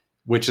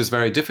 which is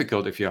very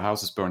difficult if your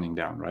house is burning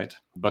down, right?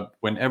 But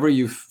whenever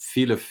you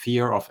feel a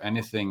fear of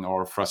anything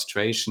or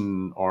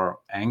frustration or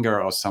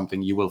anger or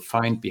something, you will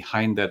find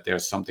behind that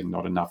there's something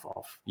not enough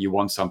of. You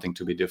want something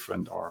to be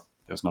different or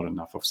there's not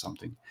enough of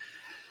something.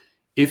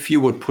 If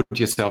you would put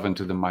yourself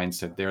into the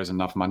mindset, there's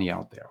enough money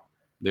out there.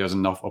 There's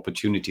enough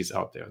opportunities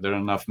out there. There are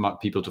enough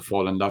people to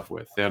fall in love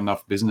with. There are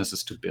enough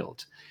businesses to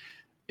build.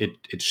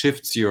 It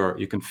shifts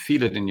you can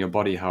feel it in your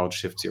body, how it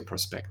shifts your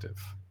perspective.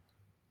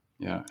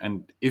 Yeah.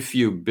 And if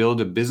you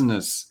build a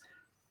business,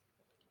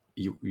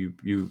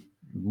 you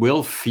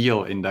will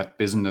feel in that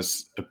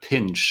business a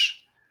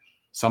pinch,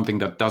 something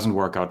that doesn't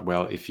work out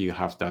well if you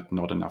have that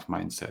not enough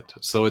mindset.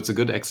 So it's a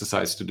good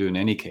exercise to do in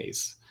any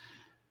case,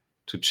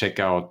 to check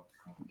out,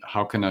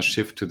 how can I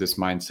shift to this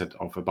mindset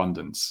of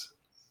abundance?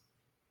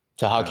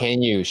 So how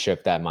can you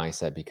shift that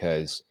mindset?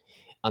 Because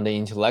on the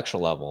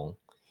intellectual level,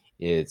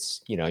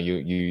 it's,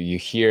 you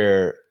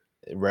hear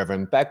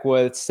Reverend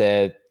Beckwith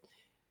said,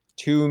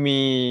 to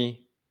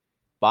me,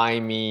 by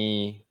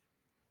me,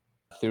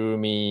 through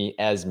me,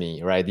 as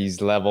me, right?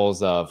 These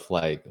levels of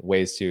like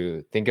ways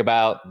to think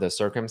about the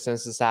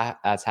circumstances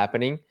that's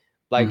happening,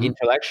 like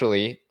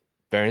intellectually,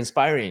 very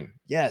inspiring.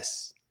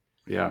 Yes.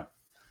 Yeah.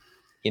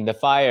 In the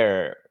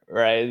fire,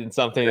 right? And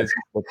something is,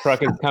 the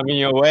truck is coming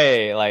your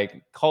way,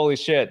 like, holy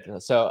shit.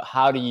 So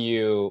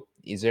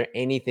is there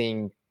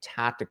anything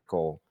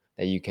tactical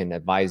that you can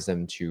advise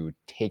them to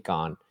take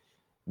on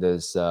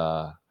this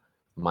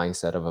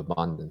mindset of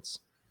abundance.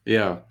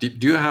 Yeah.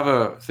 Do you have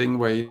a thing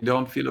where you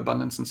don't feel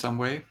abundance in some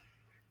way?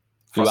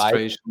 Do I?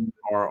 Frustration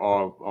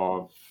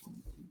or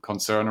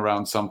concern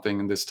around something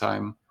in this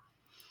time? We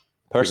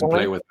can Personally?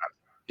 play with that.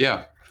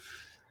 Yeah.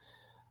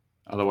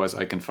 Otherwise,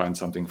 I can find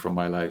something from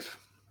my life.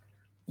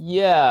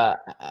 Yeah,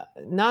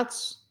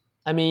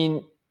 I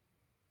mean,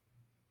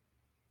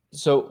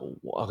 so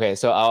okay,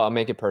 so I'll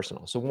make it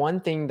personal. So one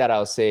thing that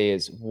I'll say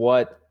is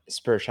what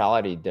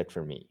spirituality did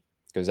for me,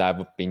 because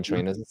I've been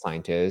trained as a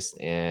scientist,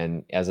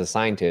 and as a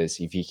scientist,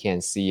 if you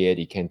can't see it,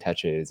 you can't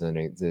touch it,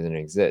 it doesn't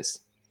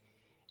exist.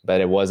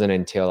 But it wasn't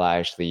until I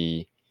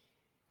actually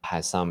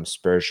had some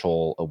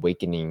spiritual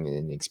awakening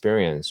and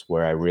experience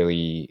where I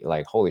really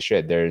like, holy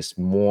shit, there's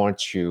more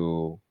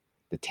to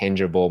the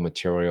tangible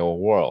material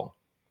world,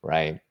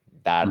 right?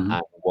 That Mm-hmm.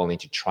 I'm willing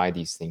to try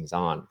these things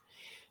on.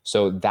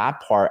 So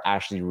that part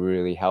actually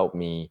really helped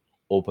me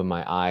open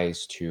my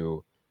eyes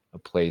to a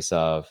place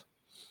of,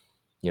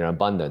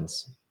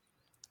 abundance,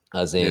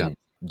 as in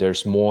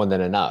there's more than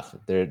enough.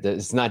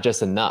 It's not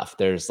just enough.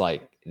 There's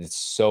like, it's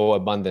so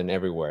abundant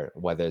everywhere,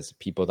 whether it's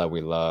people that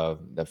we love,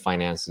 the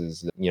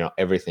finances,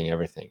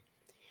 everything.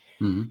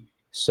 Mm-hmm.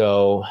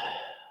 So,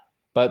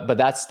 but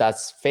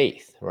that's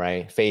faith,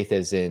 right? Faith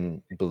is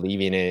in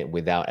believing it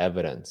without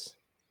evidence.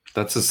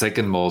 That's the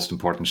second most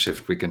important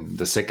shift we can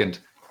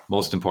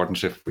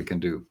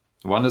do.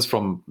 One is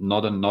from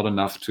not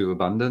enough to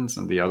abundance,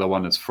 and the other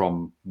one is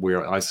from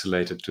we're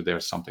isolated to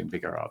there's something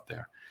bigger out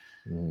there.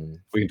 Mm.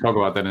 We can talk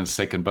about that in a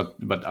second,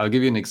 but I'll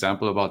give you an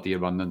example about the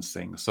abundance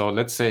thing. So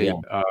let's say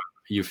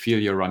you feel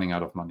you're running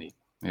out of money.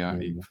 Yeah,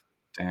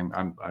 damn,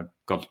 I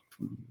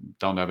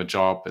don't have a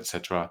job,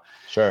 etc.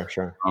 Sure.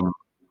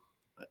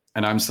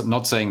 And I'm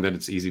not saying that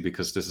it's easy,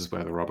 because this is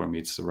where the rubber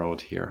meets the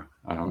road here,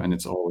 and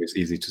it's always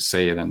easy to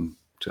say it and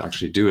to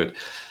actually do it.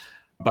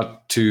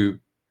 But to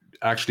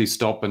actually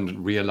stop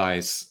and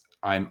realize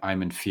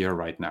I'm in fear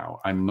right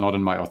now. I'm not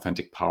in my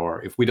authentic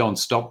power. If we don't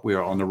stop, we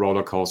are on a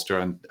roller coaster,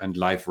 and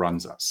life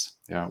runs us.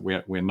 Yeah,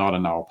 we're not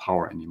in our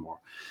power anymore.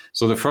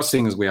 So the first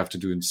thing is we have to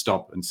do is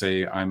stop and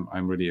say,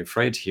 I'm really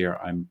afraid here.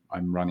 I'm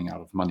running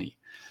out of money.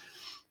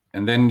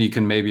 And then you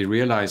can maybe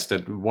realize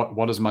that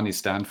what does money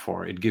stand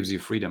for? It gives you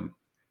freedom,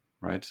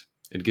 right?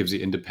 It gives you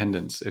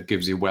independence. It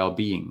gives you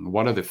well-being.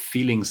 What are the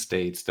feeling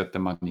states that the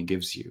money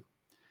gives you?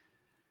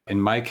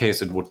 In my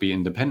case, it would be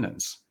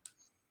independence.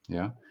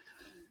 Yeah.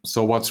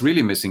 So what's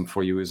really missing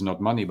for you is not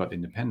money, but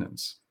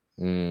independence.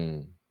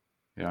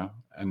 Yeah.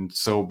 And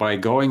so by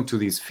going to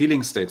these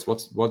feeling states,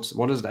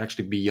 what is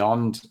actually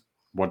beyond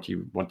what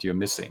you're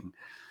missing?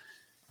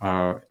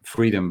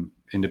 Freedom,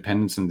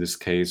 independence in this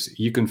case.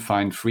 You can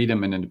find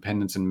freedom and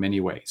independence in many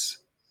ways.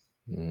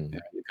 Yeah,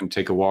 you can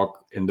take a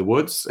walk in the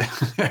woods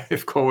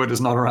if COVID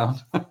is not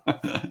around.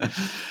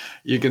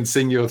 You can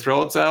sing your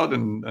throats out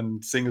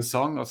and sing a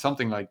song or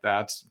something like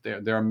that.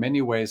 There are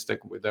many ways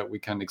that we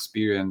can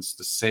experience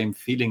the same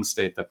feeling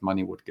state that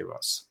money would give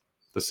us,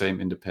 the same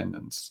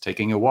independence.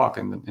 Taking a walk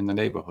in the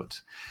neighborhood.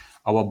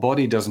 Our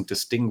body doesn't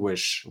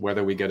distinguish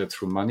whether we get it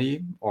through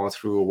money or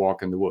through a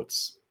walk in the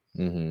woods.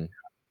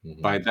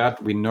 By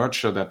that, we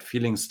nurture that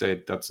feeling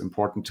state that's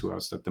important to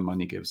us, that the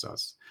money gives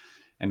us.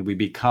 And we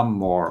become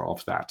more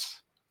of that.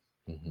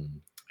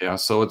 Yeah,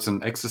 so it's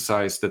an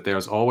exercise that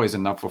there's always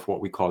enough of what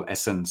we call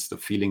essence, the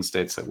feeling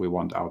states that we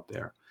want out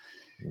there,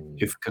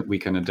 if we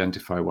can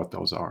identify what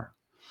those are.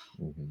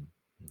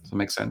 Does that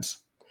make sense?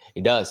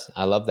 It does.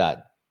 I love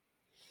that.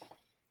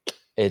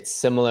 It's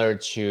similar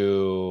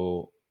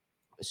to,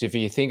 so if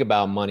you think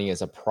about money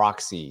as a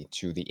proxy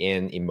to the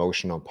end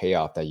emotional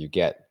payoff that you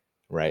get,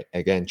 right?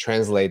 Again,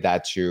 translate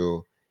that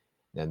to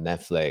the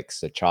Netflix,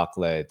 the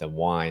chocolate, the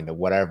wine, the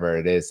whatever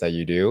it is that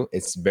you do,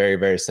 it's very,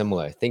 very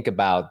similar. Think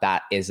about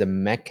that as a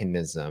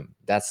mechanism.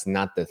 That's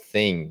not the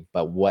thing,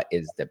 but what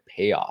is the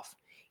payoff?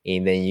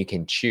 And then you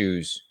can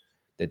choose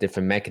the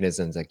different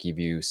mechanisms that give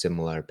you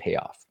similar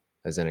payoff,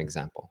 as an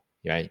example,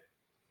 right?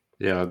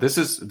 Yeah, this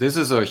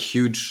is a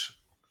huge,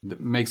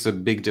 makes a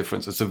big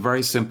difference. It's a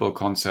very simple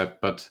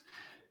concept, but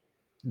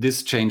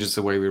this changes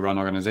the way we run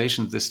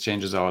organizations. This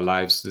changes our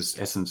lives. This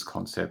essence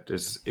concept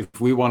is,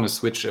 if we want to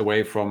switch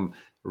away from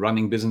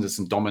running business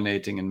and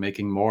dominating and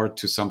making more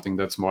to something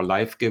that's more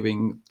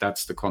life-giving,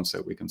 that's the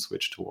concept we can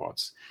switch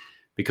towards.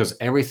 Because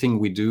everything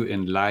we do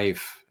in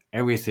life,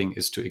 everything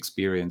is to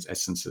experience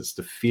essences,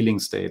 the feeling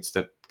states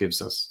that gives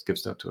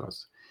that to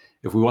us.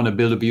 If we want to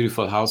build a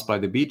beautiful house by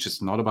the beach,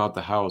 it's not about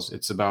the house.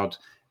 It's about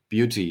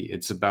beauty.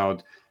 It's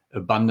about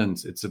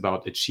abundance. It's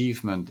about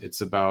achievement.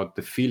 It's about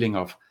the feeling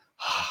of,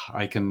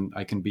 I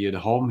can be at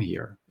home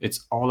here.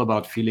 It's all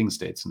about feeling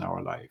states in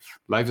our life.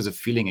 Life is a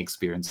feeling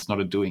experience. It's not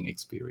a doing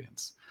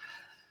experience.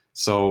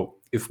 So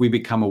if we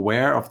become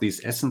aware of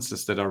these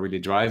essences that are really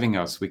driving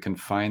us, we can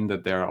find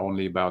that there are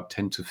only about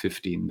 10 to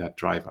 15 that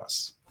drive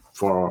us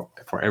for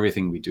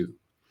everything we do.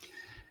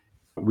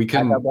 We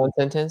can Back up one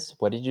sentence.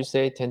 What did you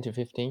say? 10 to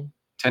 15?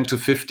 10 to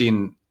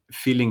 15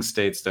 feeling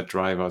states that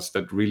drive us,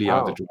 that really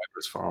are the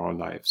drivers for our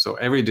life. So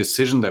every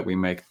decision that we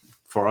make,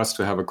 for us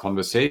to have a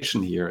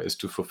conversation here, is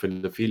to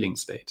fulfill the feeling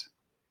state.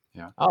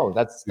 Yeah. Oh,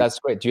 that's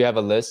great. Do you have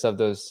a list of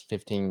those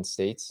 15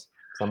 states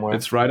somewhere?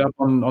 It's right up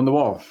on the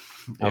wall.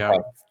 Yeah. Okay,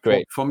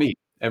 great. For me,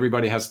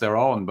 everybody has their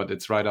own, but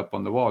it's right up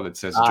on the wall. It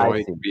says I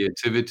joy, see.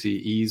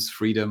 creativity, ease,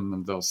 freedom,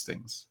 and those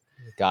things.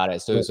 Got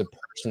it. So it's a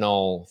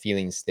personal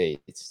feeling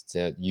state.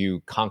 So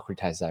you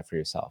concretize that for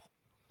yourself.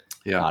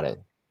 Yeah. Got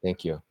it.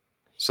 Thank you.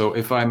 So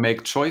if I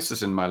make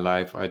choices in my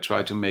life, I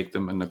try to make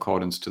them in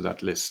accordance to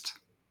that list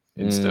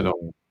instead of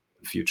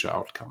the future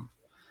outcome.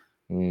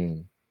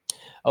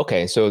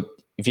 Okay, so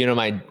if you don't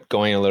mind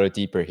going a little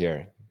deeper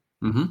here,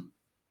 one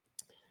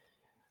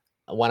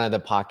of the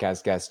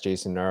podcast guests,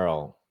 Jason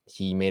Earl,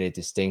 he made a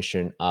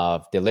distinction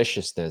of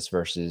deliciousness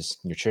versus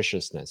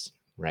nutritiousness,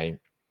 right?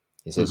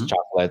 He says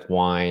chocolate,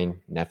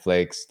 wine,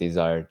 Netflix, these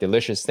are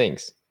delicious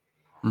things.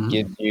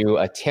 Give you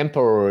a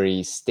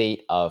temporary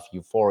state of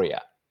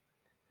euphoria.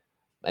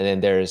 And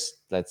then there's,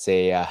 let's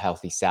say, a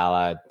healthy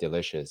salad,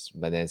 delicious,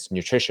 but then it's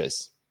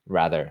nutritious,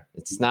 rather.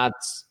 It's not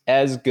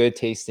as good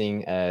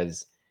tasting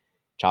as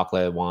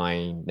chocolate,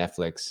 wine,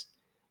 Netflix,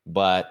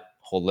 but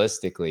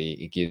holistically,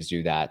 it gives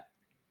you that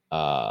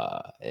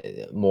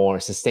more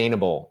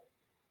sustainable,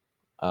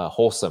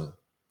 wholesome,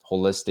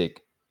 holistic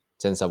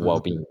sense of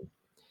well-being.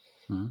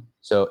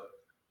 So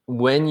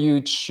when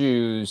you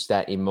choose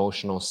that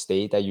emotional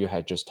state that you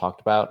had just talked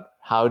about,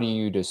 how do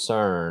you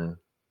discern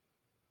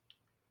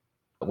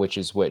which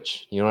is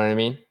which? You know what I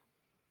mean?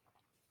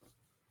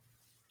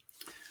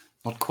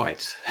 Not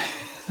quite.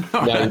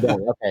 No, you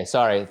don't. Okay,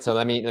 sorry. So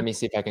let me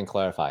see if I can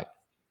clarify.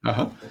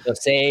 So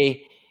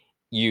say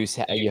you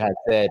had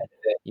said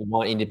you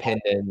want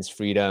independence,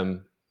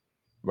 freedom,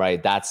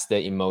 right? That's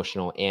the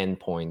emotional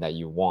endpoint that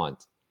you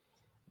want.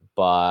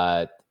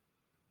 But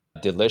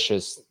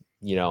delicious,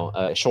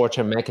 a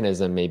short-term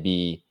mechanism may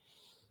be,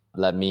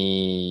 let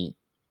me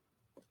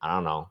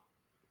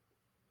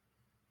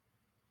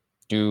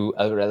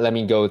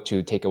go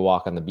to take a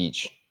walk on the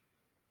beach,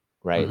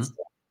 right?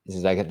 This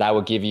is like that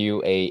will give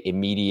you a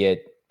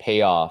immediate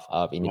payoff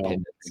of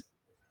independence.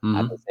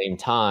 At the same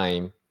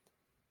time,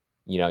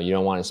 you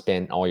don't want to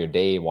spend all your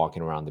day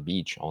walking around the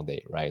beach all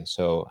day, right?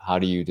 So how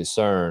do you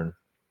discern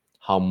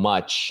how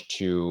much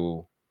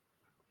to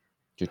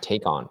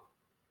take on?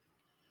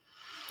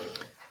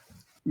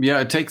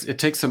 Yeah, it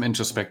takes some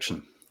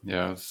introspection.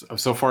 Yeah.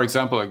 So for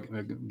example,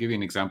 I'll give you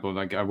an example.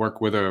 Like I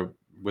work with a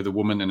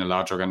woman in a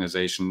large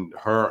organization.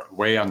 Her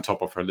way on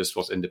top of her list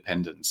was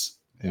independence.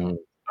 Yeah.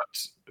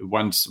 But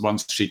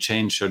once she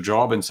changed her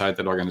job inside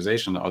that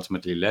organization,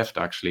 ultimately left,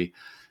 actually,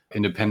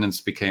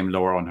 independence became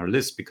lower on her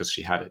list because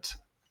she had it.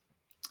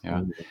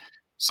 Yeah.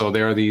 So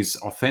there are these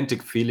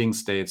authentic feeling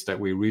states that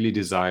we really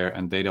desire,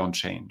 and they don't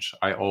change.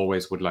 I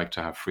always would like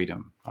to have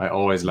freedom. I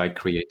always like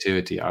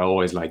creativity. I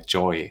always like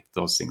joy,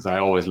 those things. I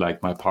always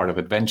like my part of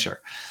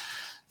adventure.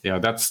 Yeah,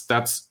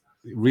 that's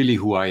really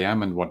who I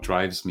am and what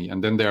drives me.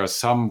 And then there are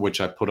some which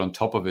I put on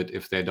top of it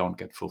if they don't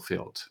get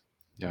fulfilled.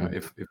 Yeah,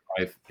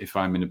 if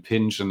I'm in a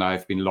pinch and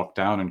I've been locked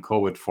down in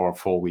COVID for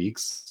 4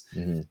 weeks,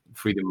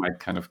 freedom might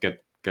kind of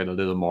get a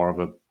little more of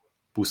a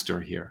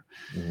booster here.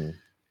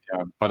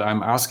 Yeah, but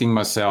I'm asking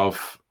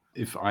myself,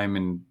 if I'm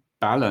in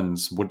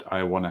balance, would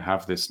I want to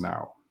have this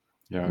now?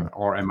 Yeah,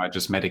 or am I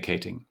just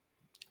medicating,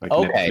 like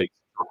Netflix,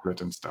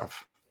 chocolate, and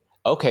stuff?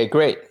 Okay,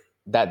 great.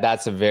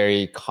 That's a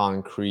very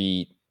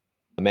concrete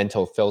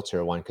mental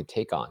filter one could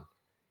take on.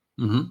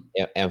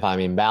 If I'm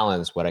in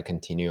balance, would I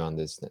continue on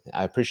this?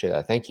 I appreciate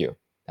that. Thank you.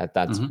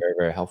 That's very,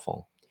 very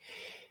helpful.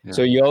 Yeah.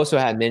 So you also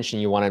had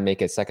mentioned you want to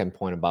make a second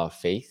point about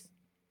faith.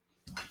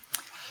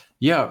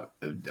 Yeah,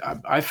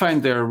 I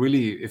find there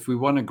really, if we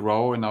want to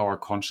grow in our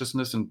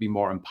consciousness and be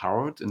more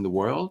empowered in the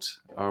world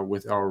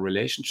with our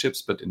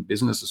relationships, but in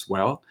business as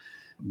well,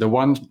 the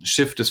one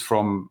shift is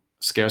from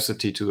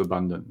scarcity to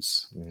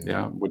abundance,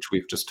 which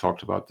we've just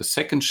talked about. The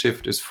second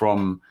shift is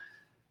from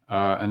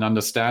an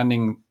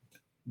understanding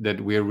that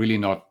we're really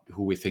not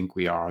who we think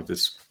we are,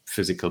 this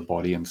physical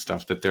body and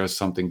stuff, that there's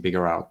something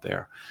bigger out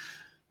there,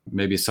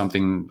 maybe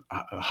something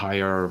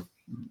higher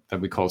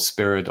that we call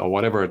spirit or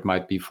whatever it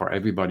might be for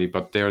everybody,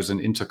 but there's an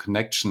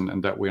interconnection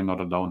and that we're not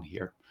alone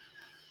here.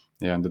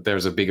 Yeah, and that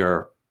there's a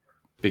bigger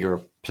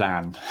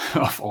plan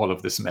of all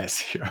of this mess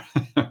here.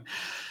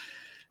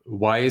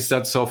 Why is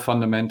that so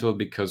fundamental?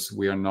 Because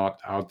we are not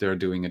out there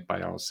doing it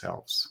by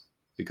ourselves.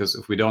 Because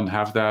if we don't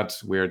have that,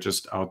 we're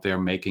just out there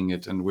making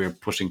it and we're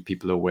pushing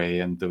people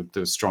away, and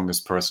the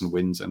strongest person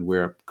wins, and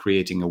we're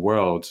creating a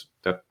world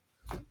that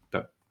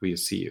we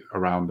see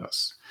around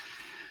us.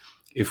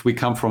 If we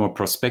come from a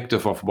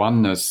perspective of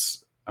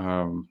oneness,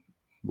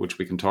 which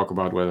we can talk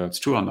about whether that's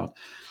true or not,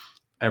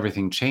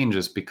 everything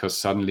changes because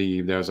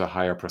suddenly there's a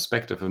higher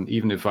perspective. And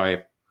even if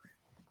I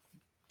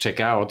check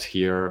out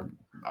here,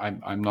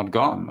 I'm not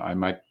gone. I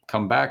might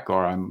come back,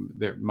 or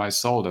my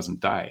soul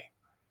doesn't die.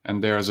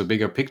 And there's a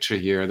bigger picture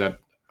here that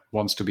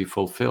wants to be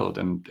fulfilled,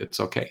 and it's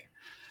okay.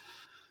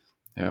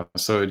 Yeah.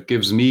 So it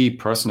gives me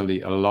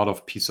personally a lot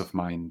of peace of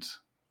mind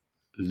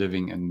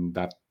living in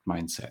that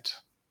mindset.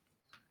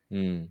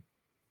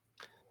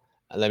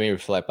 Let me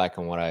reflect back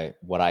on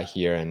what I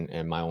hear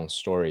in my own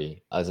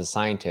story. As a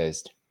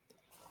scientist,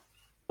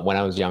 when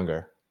I was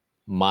younger,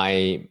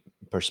 my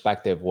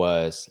perspective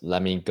was,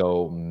 let me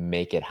go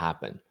make it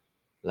happen.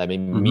 Let me,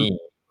 me,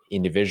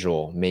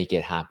 individual, make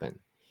it happen.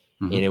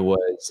 And it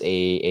was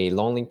a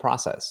lonely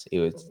process. It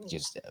was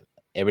just,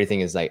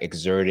 everything is like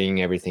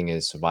exerting, everything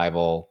is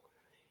survival.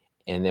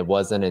 And it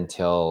wasn't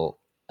until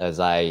as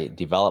I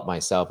developed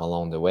myself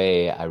along the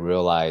way, I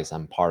realized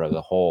I'm part of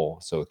the whole.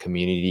 So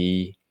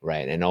community,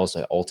 right? And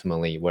also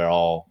ultimately we're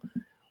all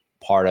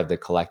part of the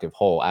collective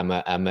whole. I'm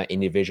an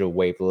individual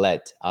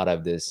wavelet out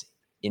of this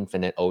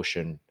infinite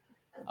ocean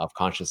of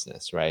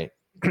consciousness, right?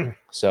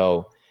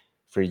 So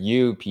for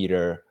you,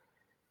 Peter,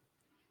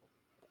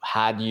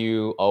 had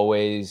you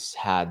always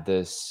had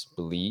this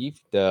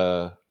belief,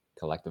 the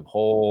collective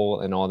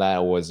whole and all that,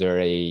 or was there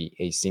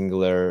a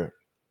singular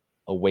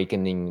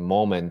awakening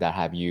moment that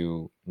have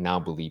you now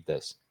believe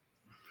this?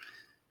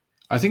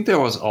 I think there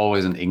was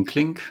always an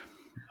inkling,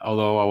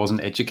 although I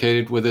wasn't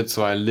educated with it.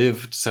 So I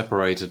lived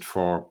separated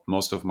for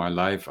most of my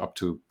life up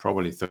to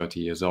probably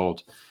 30 years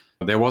old.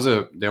 There was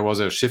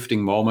a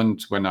shifting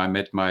moment when I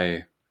met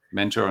my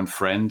mentor and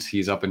friend.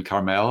 He's up in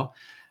Carmel,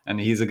 and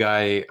he's a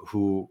guy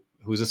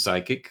who's a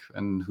psychic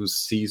and who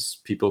sees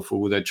people for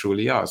who they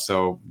truly are.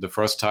 So the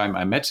first time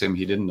I met him,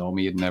 he didn't know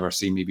me, he'd never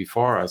seen me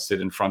before. I sit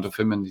in front of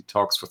him and he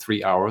talks for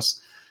 3 hours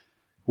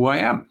who I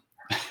am,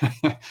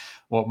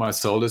 what my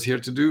soul is here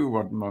to do,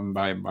 what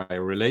my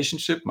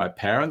relationship, my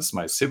parents,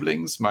 my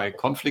siblings, my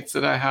conflicts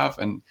that I have.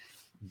 And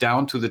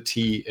down to the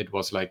T, it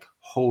was like,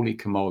 holy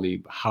camole,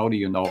 how do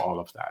you know all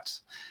of that?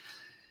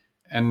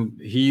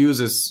 And he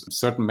uses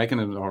certain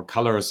mechanisms or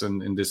colors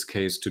in this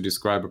case to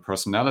describe a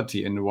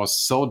personality. And it was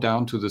so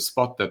down to the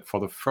spot that for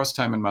the first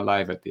time in my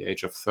life at the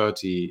age of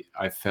 30,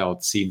 I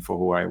felt seen for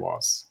who I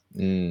was.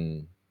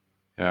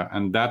 Yeah,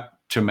 and that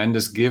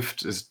tremendous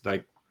gift is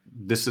like,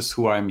 this is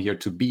who I'm here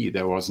to be.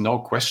 There was no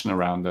question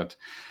around that.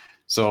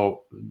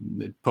 So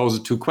it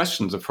poses two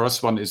questions. The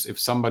first one is, if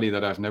somebody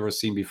that I've never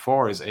seen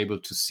before is able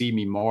to see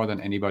me more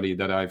than anybody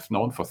that I've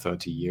known for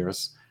 30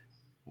 years,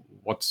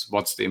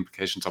 what's the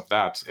implications of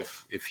that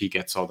if he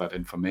gets all that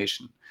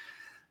information?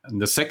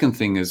 And the second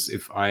thing is,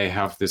 if I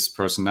have this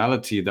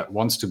personality that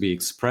wants to be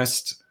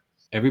expressed,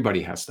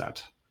 everybody has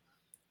that.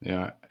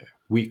 Yeah,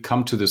 we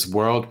come to this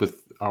world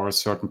with our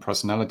certain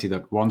personality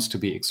that wants to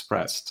be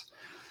expressed.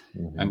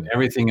 And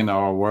everything in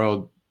our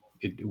world,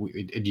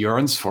 it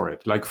yearns for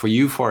it. Like for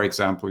you, for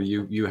example,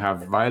 you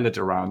have Violet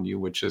around you,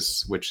 which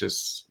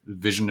is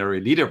visionary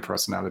leader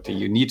personality.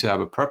 You need to have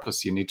a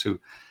purpose.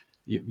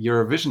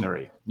 You're a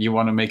visionary. You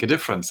want to make a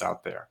difference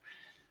out there.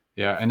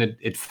 Yeah, and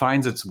it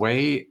finds its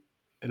way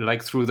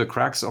like through the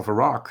cracks of a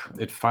rock.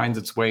 It finds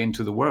its way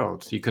into the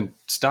world. You can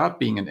start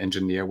being an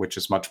engineer, which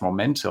is much more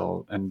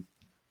mental and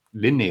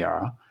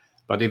linear,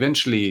 but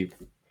eventually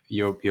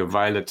your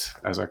Violet,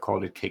 as I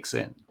call it, kicks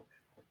in.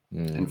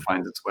 And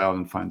finds its well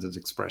and finds its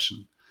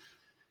expression.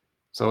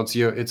 So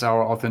it's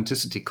our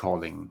authenticity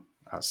calling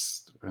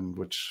us, and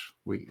which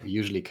we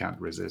usually can't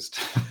resist.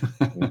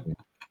 I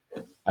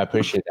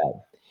appreciate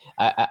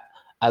that.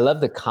 I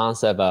love the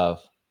concept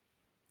of,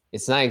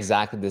 it's not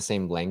exactly the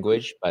same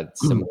language, but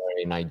similar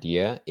in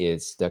idea,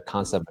 is the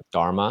concept of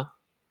Dharma.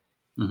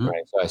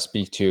 Right. So I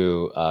speak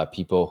to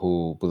people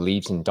who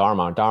believes in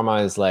Dharma. Dharma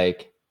is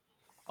like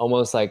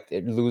almost like,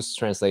 loose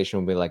translation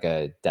would be like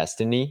a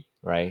destiny,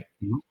 right?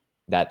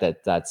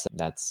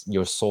 That's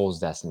your soul's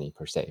destiny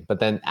per se. But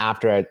then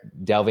after I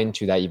delve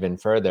into that even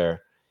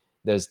further,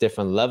 there's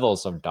different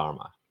levels of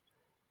Dharma.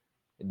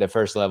 The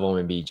first level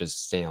would be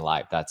just staying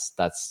alive.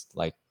 That's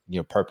like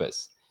your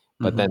purpose.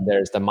 But then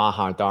there's the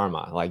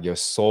Mahadharma, like your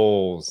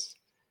soul's,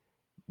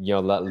 your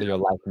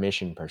life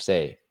mission per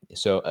se.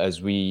 So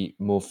as we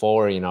move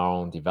forward in our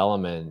own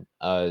development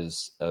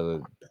as a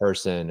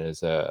person,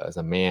 as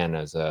a man,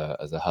 as a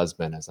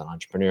husband, as an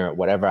entrepreneur,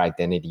 whatever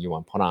identity you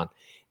want to put on,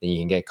 then you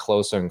can get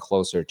closer and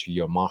closer to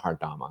your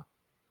Mahadharma.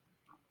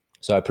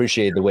 So I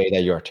appreciate the way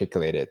that you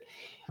articulate it.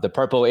 The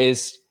purple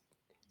is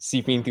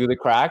seeping through the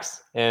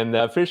cracks, and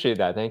I appreciate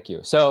that. Thank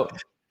you. So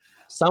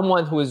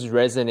someone who is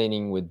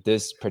resonating with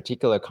this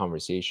particular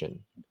conversation,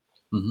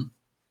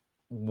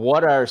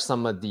 what are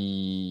some of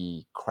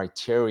the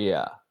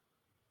criteria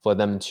for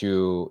them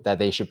that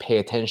they should pay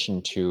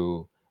attention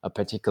to a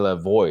particular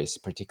voice,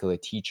 particular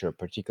teacher,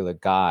 particular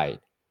guide?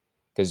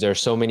 Because there are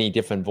so many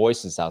different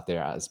voices out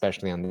there,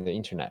 especially on the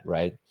internet,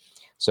 right?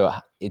 So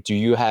do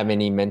you have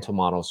any mental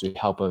models to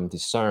help them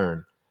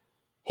discern,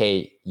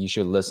 hey, you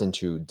should listen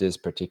to this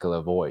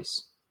particular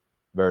voice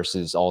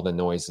versus all the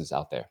noises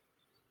out there?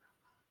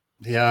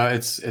 Yeah,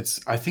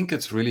 I think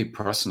it's really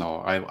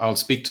personal. I'll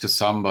speak to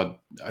some, but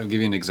I'll give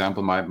you an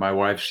example. My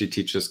wife, she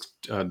teaches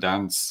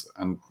dance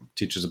and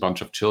teaches a bunch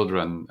of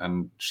children,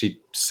 and she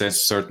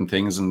says certain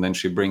things, and then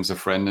she brings a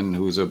friend in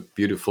who's a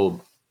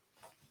beautiful,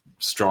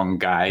 strong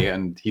guy,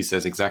 and he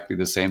says exactly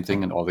the same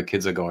thing, and all the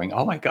kids are going,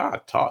 "Oh my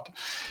God, Todd!"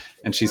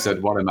 And she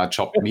said, "What am I,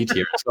 chopped meat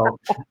here?" So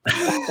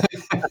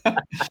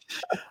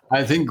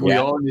I think we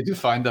all need to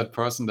find that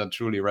person that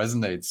truly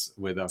resonates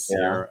with us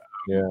here.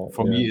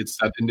 For me, it's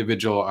that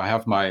individual.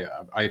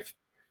 I've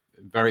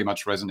very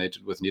much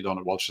resonated with Neil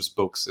Donald Walsh's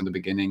books in the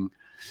beginning.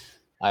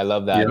 I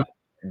love that.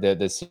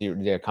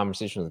 the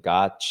conversation with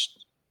God,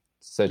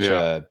 such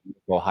a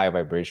high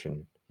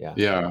vibration.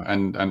 Yeah,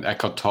 and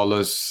Eckhart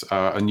Tolle's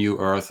A New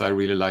Earth I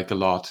really like a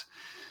lot.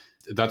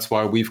 That's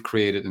why we've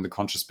created in the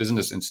Conscious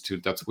Business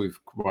Institute. That's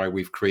why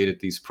we've created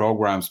these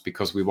programs,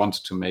 because we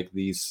wanted to make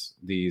these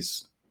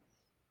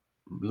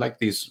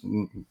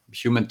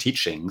human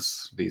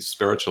teachings, these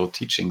spiritual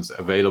teachings,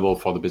 available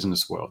for the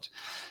business world,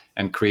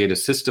 and create a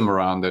system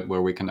around it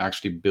where we can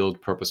actually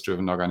build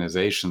purpose-driven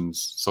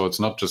organizations. So it's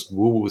not just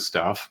woo-woo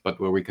stuff, but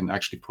where we can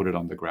actually put it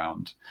on the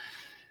ground.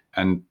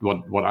 And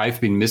what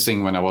I've been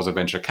missing when I was a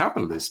venture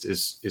capitalist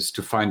is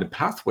to find a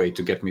pathway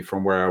to get me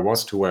from where I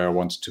was to where I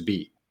wanted to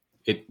be,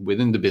 it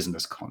within the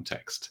business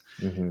context.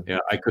 Mm-hmm. Yeah,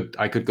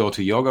 I could go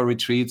to yoga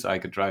retreats, I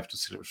could drive to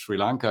Sri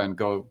Lanka and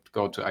go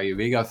to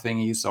Ayurveda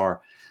thingies,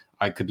 or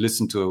I could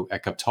listen to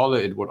Eckhart Tolle.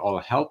 It would all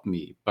help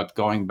me. But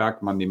going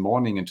back Monday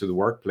morning into the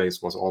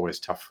workplace was always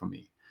tough for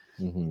me,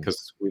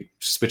 because we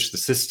switched the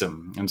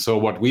system. And so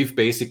what we've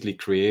basically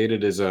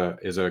created is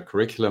a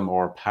curriculum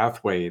or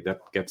pathway that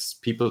gets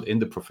people in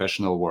the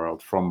professional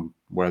world from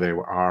where they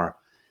are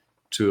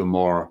to a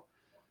more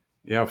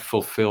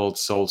fulfilled,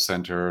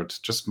 soul-centered,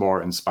 just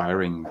more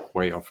inspiring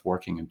way of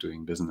working and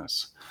doing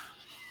business.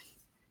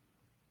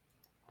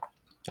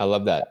 I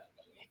love that.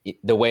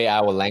 The way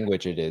I will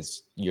language it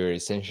is, you're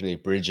essentially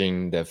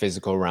bridging the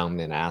physical realm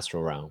and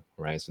astral realm,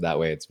 right? So that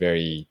way it's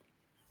very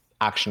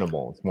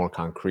actionable, it's more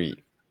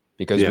concrete,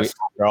 because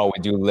after all, we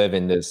do live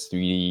in this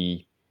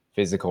 3D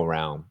physical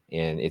realm,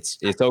 and it's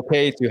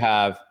okay to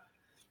have,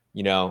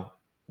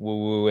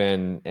 woo-woo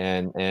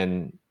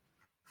and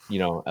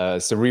a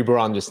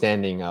cerebral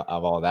understanding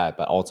of all that,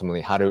 but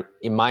ultimately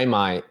in my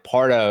mind,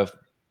 part of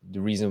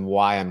the reason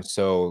why I'm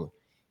so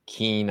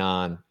keen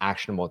on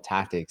actionable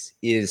tactics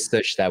is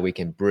such that we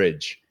can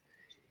bridge.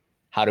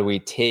 How do we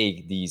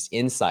take these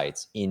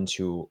insights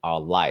into our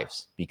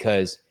lives?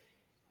 Because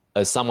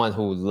as someone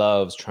who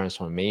loves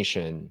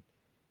transformation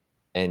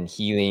and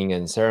healing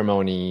and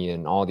ceremony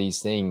and all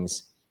these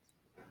things,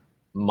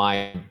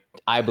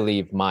 I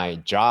believe my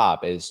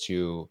job is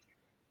to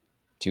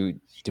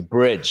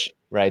bridge,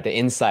 right, the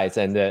insights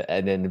and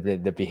then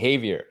the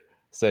behavior,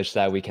 such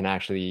that we can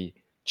actually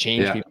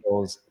change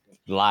people's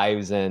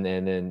lives and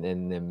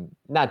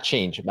not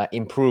change, but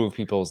improve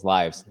people's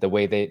lives the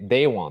way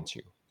they want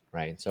to,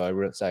 right? So I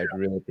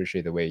really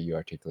appreciate the way you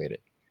articulate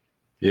it.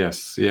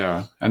 Yes,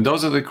 yeah, and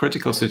those are the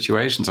critical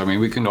situations. I mean,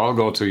 we can all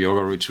go to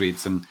yoga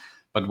retreats,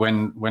 but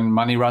when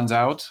money runs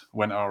out,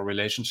 when our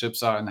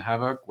relationships are in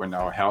havoc, when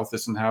our health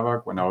is in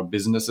havoc, when our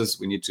businesses,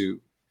 we need to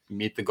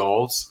meet the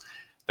goals.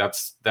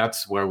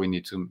 That's where we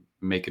need to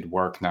make it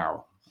work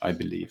now, I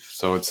believe.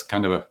 So it's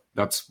kind of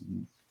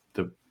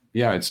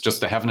it's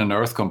just the heaven and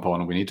earth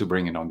component. We need to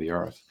bring it on the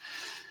earth.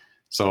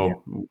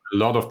 So a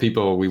lot of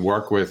people we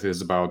work with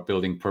is about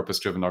building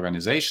purpose-driven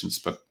organizations,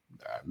 but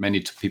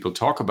many people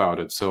talk about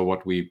it. So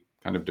what we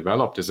kind of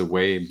developed is a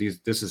way,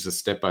 this is a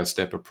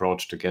step-by-step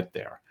approach to get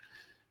there.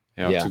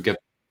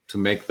 To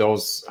make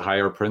those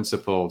higher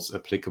principles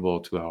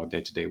applicable to our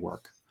day-to-day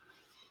work.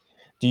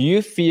 Do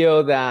you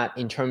feel that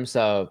in terms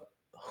of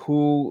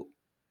who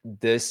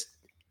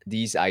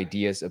these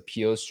ideas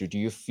appeals to, do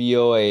you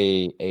feel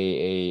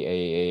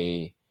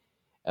a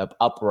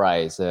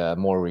uprise,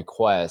 more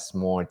request,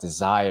 more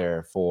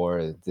desire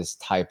for this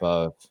type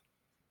of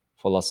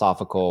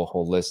philosophical,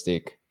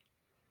 holistic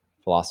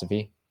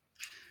philosophy?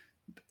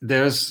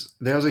 There's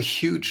a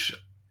huge,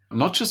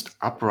 not just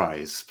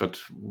uprise, but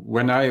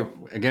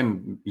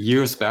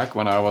years back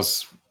when I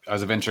was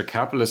as a venture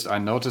capitalist, I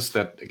noticed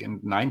that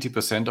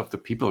 90% of the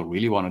people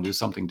really want to do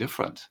something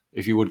different.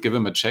 If you would give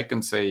them a check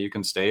and say you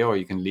can stay or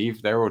you can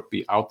leave, they would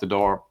be out the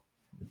door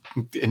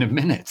in a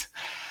minute.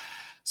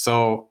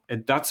 So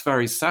that's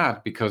very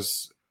sad,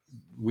 because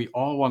we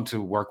all want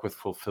to work with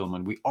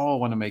fulfillment. We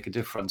all want to make a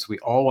difference. We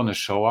all want to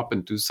show up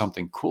and do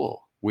something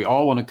cool. We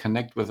all want to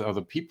connect with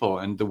other people,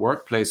 and the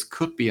workplace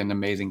could be an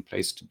amazing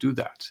place to do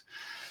that.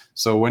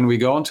 So when we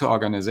go into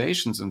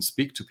organizations and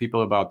speak to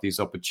people about these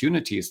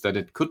opportunities, that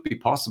it could be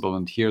possible,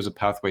 and here's a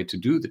pathway to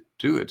do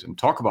it, and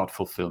talk about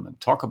fulfillment,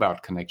 talk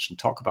about connection,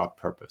 talk about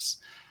purpose,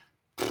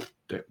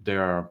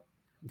 they're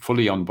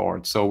fully on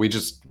board. So we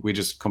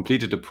just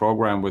completed a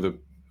program with a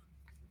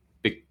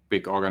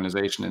big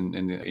organization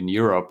in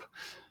Europe,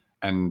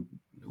 and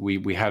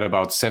we had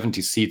about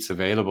 70 seats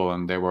available,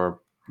 and they were,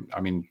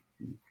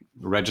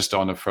 register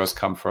on a first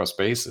come first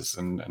basis,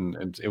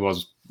 and it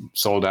was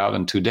sold out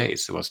in 2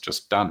 days. It was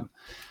just done,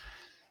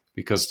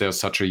 because there's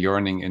such a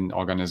yearning in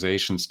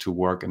organizations to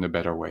work in a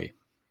better way.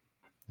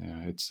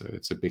 It's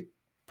a big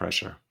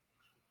pressure.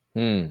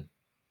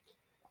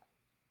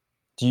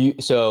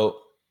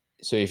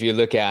 So if you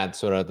look at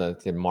sort of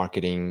the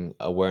marketing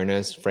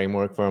awareness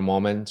framework for a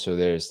moment, so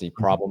there's the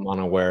problem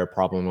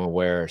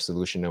aware,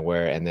 solution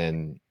aware, and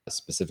then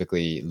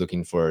specifically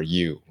looking for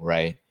you,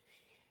 right?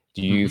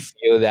 Do you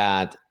feel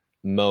that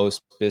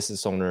most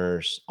business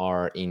owners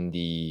are in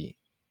the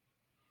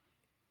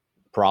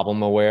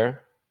problem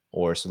aware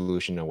or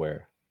solution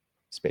aware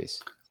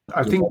space?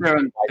 I think they're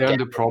in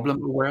the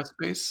problem aware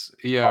space.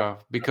 Yeah,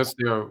 because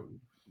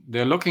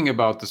they're looking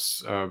about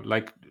this,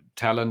 like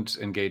talent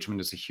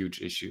engagement is a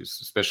huge issue,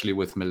 especially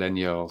with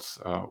millennials.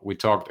 We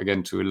talked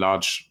again to a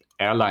large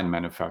airline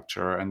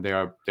manufacturer, and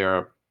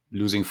they're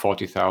losing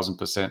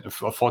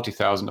 40,000% or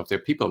 40,000 of their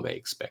people they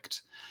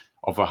expect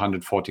of a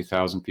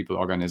 140,000 people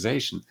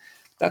organization.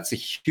 That's a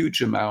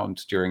huge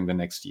amount during the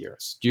next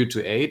years due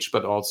to age,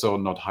 but also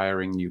not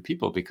hiring new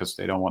people because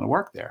they don't want to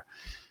work there.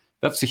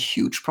 That's a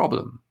huge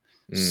problem.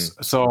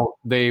 So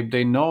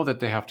they know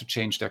that they have to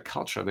change their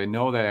culture. They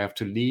know they have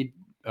to lead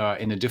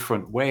in a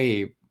different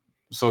way.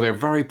 So they're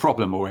very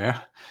problem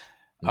aware.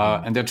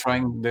 And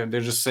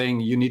they're just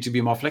saying, you need to be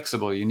more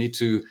flexible. You need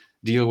to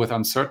deal with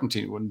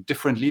uncertainty,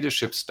 different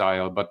leadership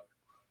style. But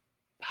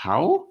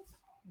how?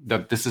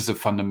 That this is a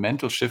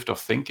fundamental shift of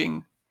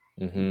thinking.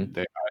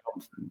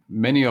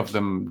 Many of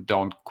them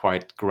don't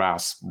quite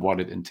grasp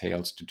what it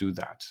entails to do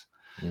that.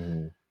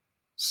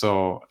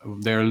 So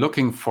they're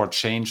looking for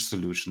change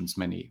solutions,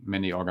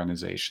 many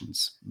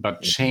organizations.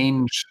 But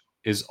change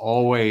is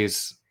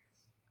always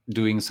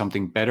doing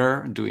something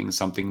better, doing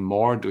something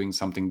more, doing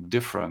something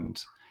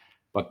different,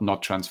 but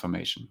not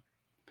transformation.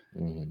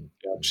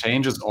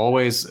 Change is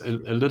always a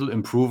little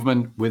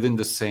improvement within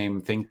the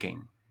same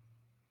thinking.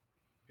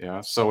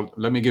 Yeah. So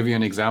let me give you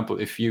an example.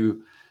 If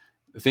you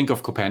think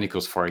of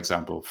Copernicus, for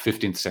example,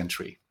 15th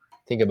century.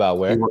 Think about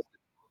where?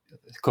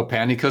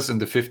 Copernicus in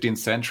the 15th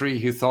century,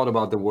 he thought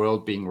about the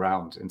world being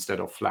round instead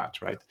of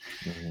flat, right?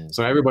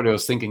 So everybody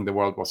was thinking the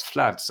world was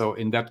flat. So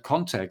in that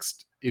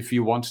context, if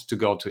you want to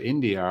go to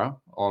India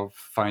or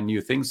find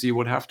new things, you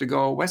would have to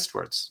go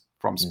westwards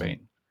from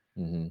Spain.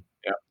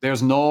 Yeah.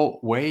 There's no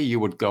way you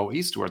would go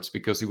eastwards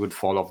because you would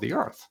fall off the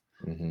earth.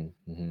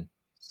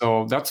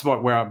 So that's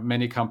where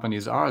many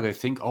companies are. They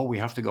think, oh, we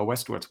have to go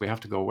westwards. We have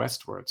to go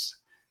westwards.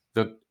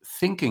 The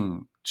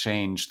thinking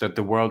change that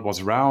the world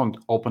was round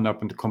opened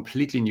up into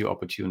completely new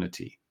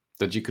opportunity,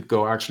 that you could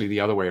go actually the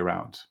other way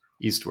around,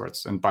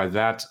 eastwards. And by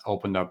that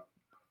opened up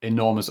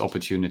enormous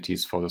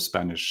opportunities for the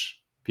Spanish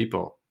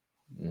people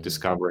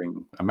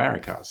discovering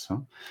Americas.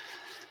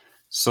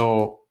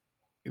 So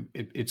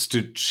it's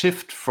to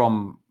shift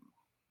from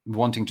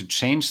wanting to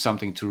change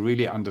something to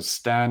really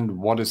understand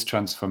what is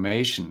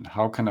transformation,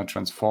 how can I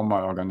transform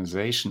my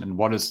organization, and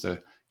what is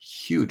the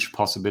huge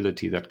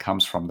possibility that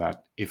comes from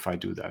that if I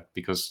do that,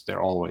 because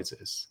there always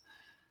is.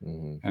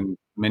 And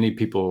many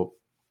people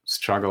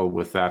struggle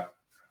with that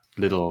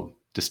little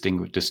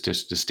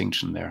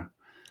distinction there.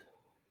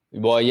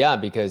 Well, yeah,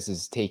 because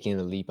it's taking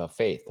a leap of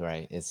faith,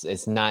 right?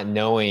 It's not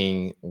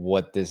knowing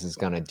what this is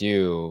going to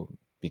do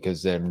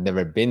because they've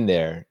never been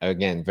there.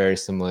 Again, very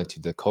similar to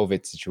the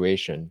COVID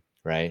situation,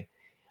 right?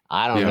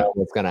 I don't know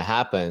what's going to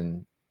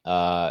happen.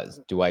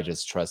 Do I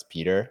just trust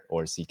Peter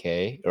or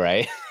CK,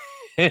 right?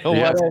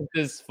 What if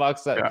this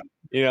fucks up,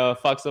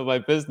 fucks up my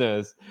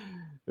business?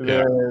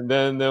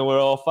 Then we're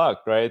all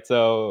fucked, right?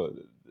 So,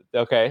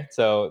 okay,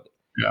 so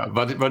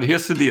but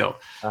here's the deal.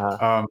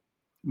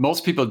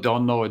 Most people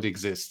don't know it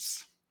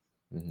exists.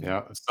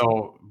 Yeah.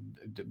 So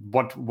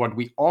what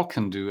we all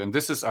can do, and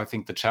this is, I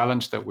think, the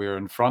challenge that we're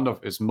in front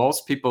of, is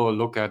most people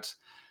look at,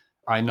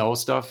 I know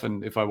stuff,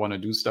 and if I want to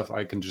do stuff,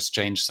 I can just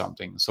change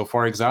something. So,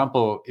 for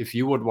example, if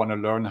you would want to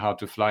learn how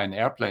to fly an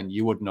airplane,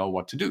 you would know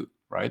what to do,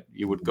 right?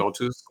 You would go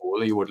to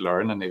school, you would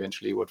learn, and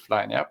eventually you would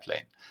fly an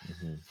airplane.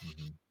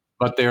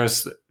 But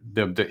there's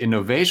the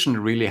innovation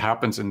really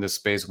happens in this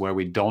space where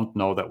we don't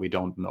know that we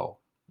don't know.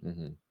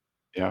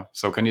 Yeah.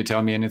 So can you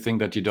tell me anything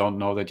that you don't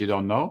know that you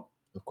don't know?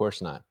 Of course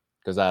not,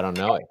 because I don't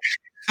know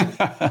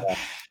it.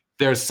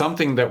 There's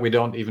something that we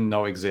don't even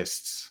know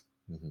exists.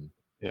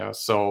 Yeah.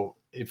 So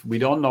if we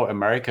don't know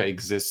America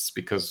exists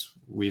because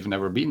we've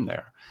never been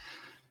there.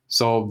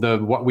 So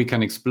what we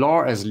can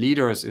explore as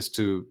leaders is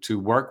to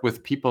work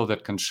with people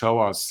that can show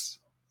us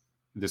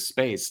the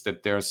space,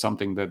 that there's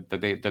something that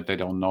they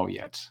don't know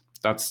yet.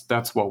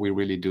 That's what we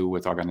really do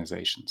with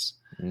organizations.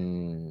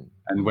 And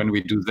when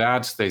we do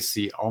that, they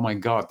see, oh my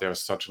God,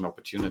 there's such an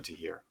opportunity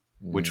here,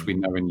 which we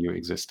never knew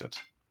existed.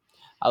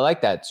 I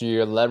like that. So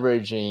you're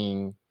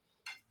leveraging,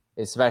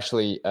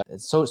 especially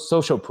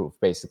social proof,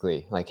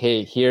 basically. Like,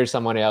 hey, here's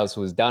someone else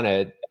who's done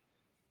it.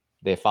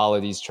 They follow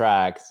these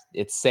tracks.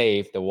 It's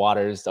safe. The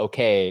water's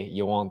okay.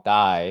 You won't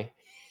die.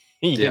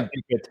 You can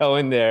dip your toe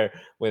in there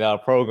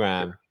without a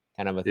program,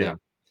 kind of a thing.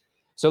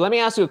 So let me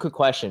ask you a quick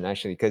question,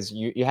 actually, because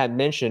you had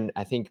mentioned,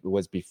 I think it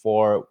was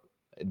before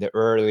the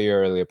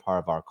earlier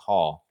part of our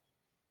call,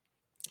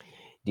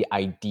 the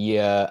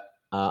idea,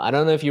 I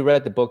don't know if you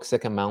read the book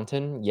Second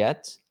Mountain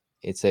yet.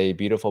 It's a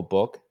beautiful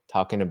book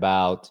talking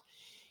about,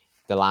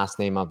 the last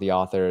name of the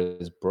author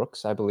is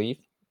Brooks, I believe.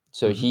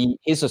 So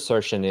his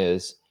assertion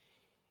is,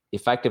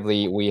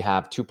 effectively, we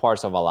have two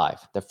parts of our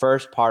life. The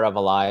first part of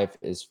our life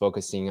is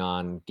focusing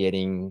on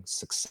getting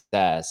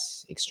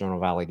success, external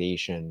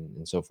validation,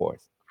 and so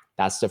forth.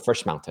 That's the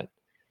first mountain.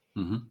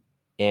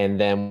 And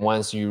then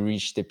once you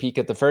reach the peak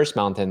of the first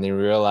mountain, you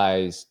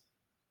realize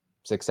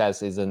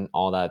success isn't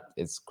all that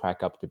it's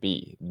cracked up to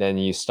be. Then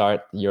you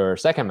start your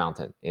second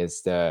mountain,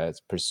 is the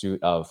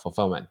pursuit of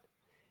fulfillment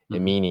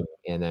and meaning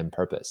and then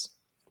purpose.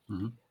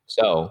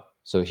 So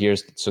So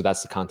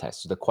that's the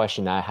context. So the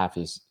question I have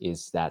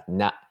is that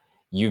not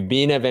you've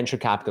been a venture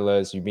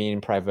capitalist, you've been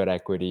in private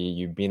equity,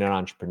 you've been an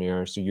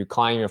entrepreneur, so you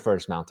climb your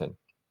first mountain,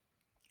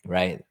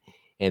 right?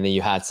 And then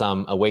you had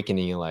some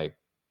awakening, like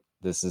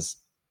this is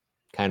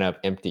kind of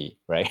empty,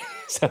 right?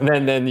 So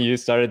then you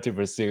started to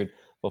pursue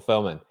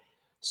fulfillment.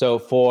 So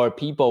for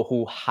people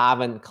who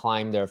haven't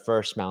climbed their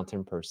first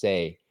mountain per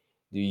se,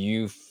 do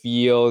you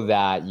feel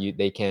that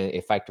they can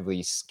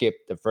effectively skip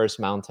the first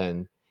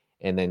mountain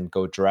and then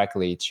go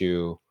directly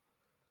to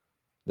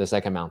the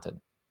second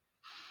mountain?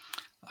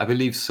 I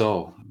believe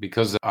so,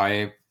 because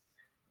I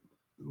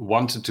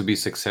wanted to be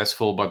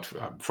successful, but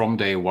from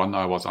day one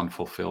I was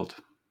unfulfilled.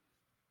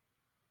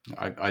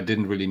 I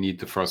didn't really need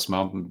the first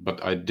mountain,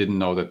 but I didn't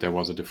know that there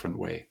was a different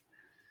way.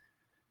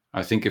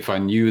 I think if I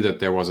knew that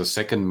there was a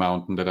second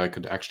mountain that I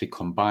could actually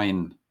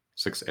combine,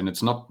 and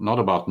it's not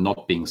about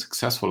not being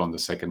successful on the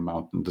second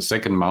mountain. The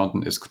second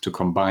mountain is to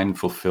combine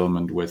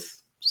fulfillment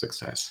with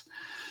success.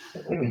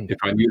 If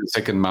I knew the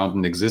second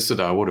mountain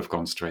existed, I would have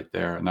gone straight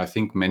there. And I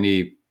think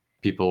many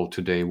people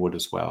today would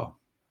as well.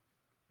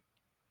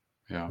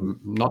 Yeah,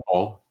 not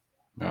all.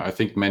 I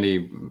think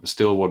many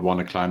still would want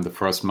to climb the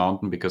first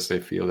mountain because they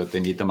feel that they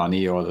need the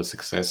money or the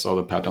success or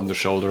the pat on the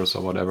shoulders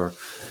or whatever.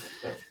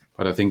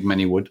 But I think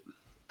many would.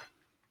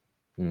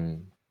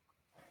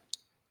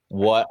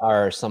 What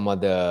are some of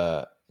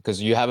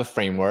because you have a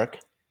framework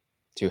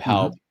to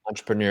help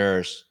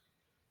entrepreneurs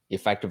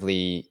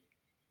effectively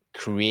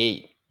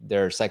create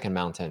their second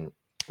mountain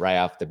right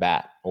off the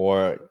bat,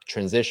 or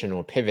transition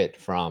or pivot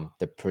from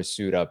the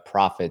pursuit of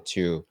profit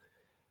to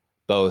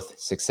both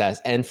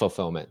success and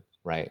fulfillment,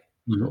 right?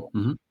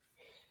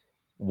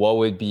 What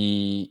would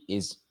be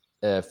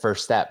a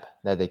first step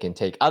that they can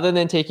take other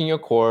than taking a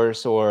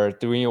course or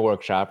doing a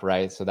workshop,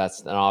 right? So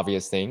that's an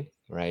obvious thing,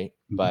 right?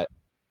 But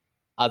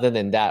other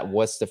than that,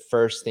 what's the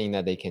first thing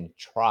that they can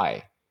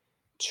try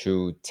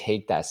to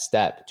take that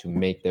step to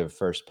make their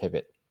first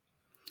pivot?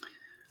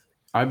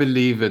 I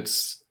believe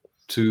it's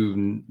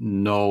to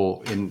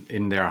know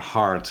in their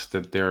heart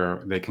that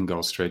they can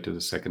go straight to the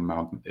second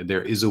mountain.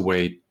 There is a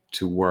way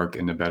to work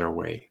in a better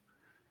way.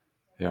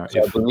 Yeah,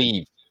 so I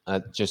believe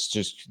just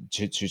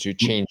to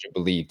change your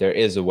belief, there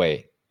is a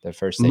way. The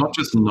first thing, not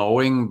just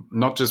knowing,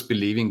 not just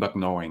believing, but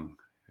knowing.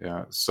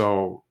 Yeah.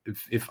 So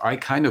if I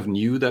kind of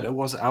knew that it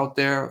was out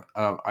there,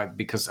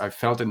 because I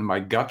felt it in my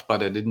gut,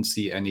 but I didn't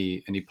see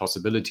any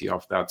possibility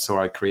of that, so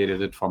I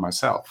created it for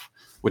myself,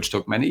 which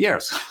took many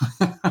years.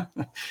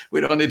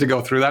 We don't need to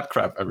go through that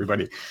crap,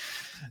 everybody.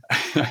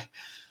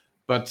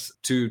 But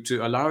to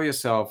allow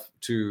yourself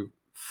to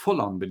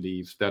full on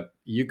believe that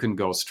you can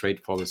go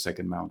straight for the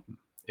second mountain.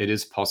 It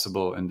is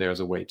possible, and there's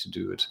a way to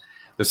do it.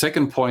 The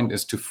second point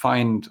is to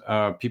find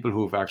people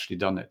who have actually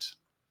done it.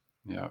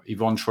 Yeah,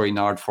 Yvon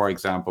Chouinard, for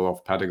example,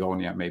 of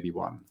Patagonia, maybe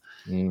one.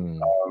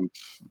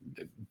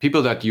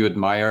 People that you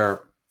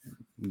admire,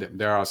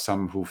 there are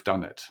some who've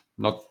done it.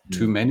 Not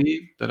too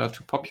many that are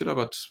too popular,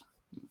 but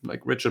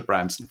like Richard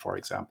Branson, for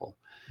example.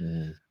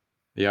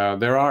 Yeah,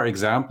 there are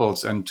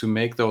examples, and to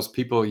make those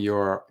people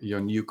your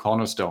new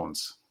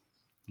cornerstones,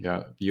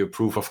 yeah, your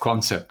proof of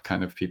concept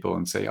kind of people,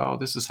 and say, oh,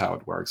 this is how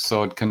it works.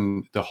 So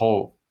the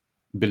whole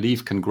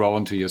belief can grow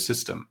into your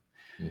system.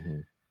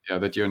 Yeah,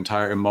 that your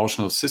entire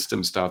emotional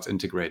system starts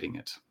integrating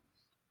it.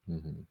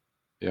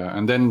 Yeah,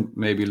 and then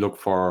maybe look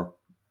for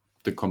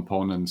the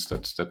components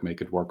that make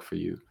it work for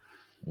you.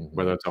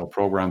 Whether it's our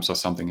programs or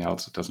something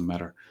else, it doesn't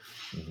matter.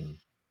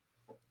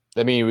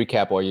 Let me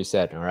recap what you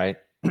said, all right?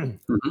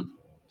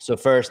 So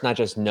first, not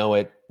just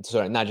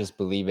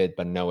believe it,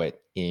 but know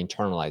it,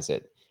 internalize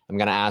it. I'm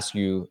going to ask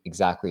you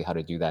exactly how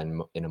to do that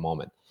in a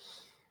moment.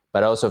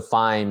 But also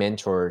find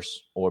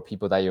mentors or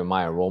people that you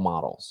admire, role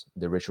models,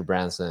 the Richard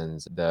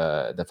Bransons,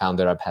 the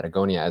founder of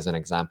Patagonia as an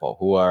example,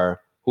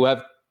 who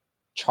have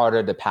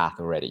charted the path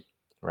already,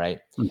 right?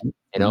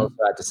 And also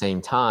at the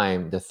same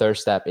time, the third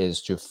step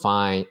is to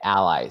find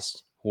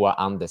allies who are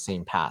on the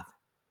same path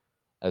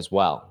as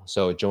well.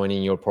 So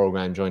joining your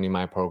program, joining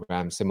my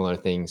program, similar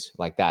things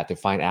like that, to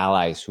find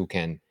allies who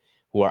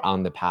are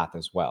on the path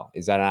as well.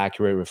 Is that an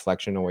accurate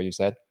reflection of what you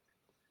said?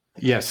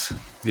 Yes.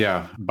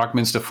 Yeah.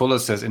 Buckminster Fuller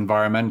says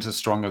environment is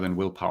stronger than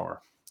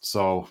willpower.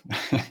 So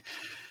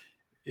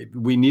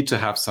we need to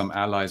have some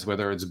allies,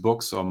 whether it's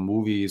books or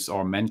movies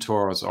or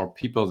mentors or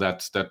people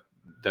that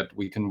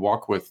we can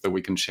walk with, that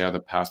we can share the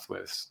path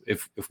with.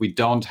 If we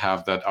don't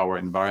have that, our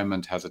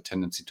environment has a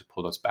tendency to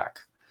pull us back.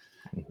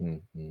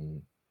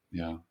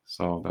 Yeah.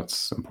 So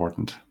that's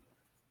important.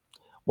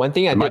 One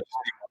thing I did.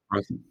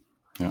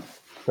 Yeah.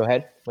 Go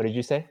ahead. What did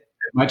you say?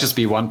 It might just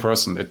be one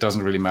person. It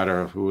doesn't really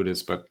matter who it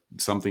is, but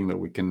something that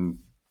we can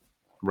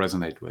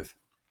resonate with.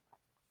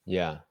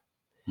 Yeah.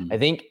 I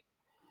think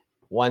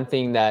one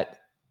thing that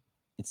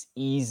it's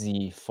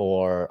easy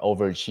for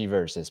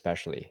overachievers,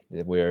 especially,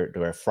 that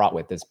we're fraught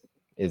with this,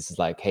 is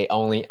like, hey,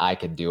 only I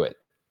could do it.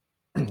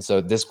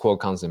 So this quote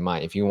comes in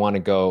mind. If you want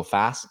to go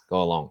fast,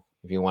 go alone.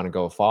 If you want to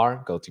go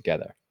far, go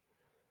together.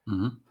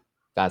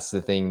 That's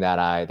the thing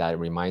that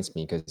reminds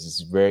me, because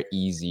it's very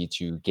easy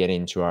to get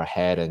into our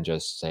head and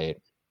just say,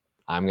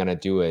 I'm going to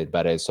do it,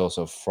 but it's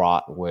also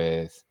fraught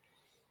with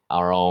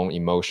our own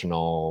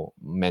emotional,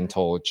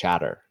 mental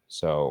chatter.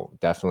 So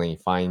definitely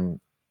find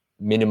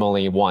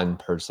minimally one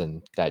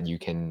person that you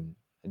can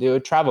do a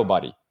travel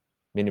buddy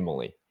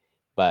minimally.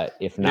 But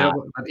if not,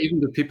 but even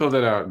the people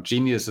that are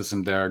geniuses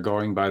and they're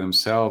going by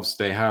themselves,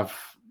 they have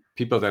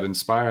people that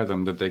inspire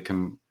them, that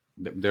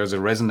there's a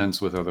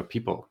resonance with other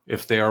people.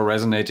 If they are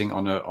resonating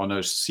on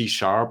a C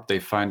sharp, they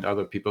find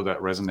other people that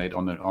resonate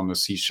on a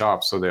C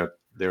sharp. So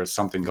there's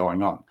something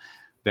going on.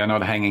 They're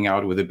not hanging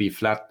out with the B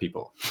flat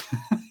people.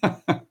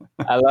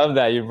 I love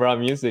that you brought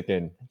music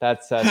in.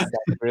 That's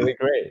really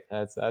great.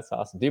 That's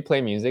awesome. Do you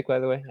play music, by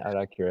the way? Out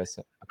of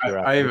curiosity.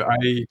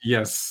 I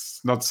yes,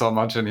 not so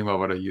much anymore,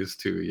 but I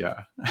used to.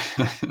 Yeah.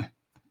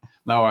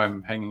 Now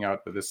I'm hanging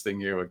out with this thing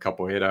here with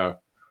Capoeira,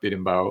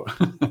 Berimbau.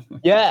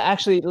 Yeah,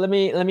 actually, let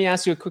me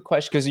ask you a quick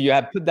question, because you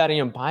have put that in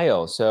your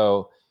bio.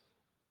 So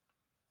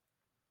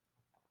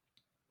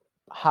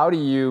how do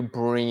you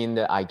bring in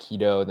the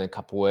Aikido, the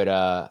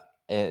Capoeira,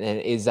 and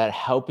is that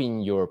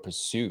helping your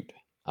pursuit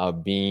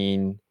of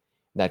being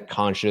that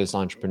conscious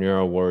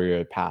entrepreneurial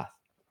warrior path?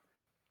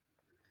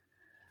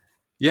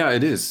 Yeah,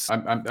 it is.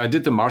 I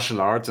did the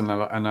martial arts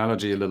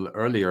analogy a little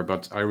earlier,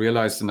 but I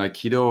realized in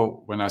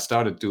Aikido when I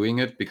started doing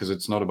it, because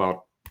it's not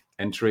about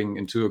entering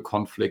into a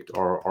conflict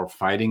or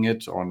fighting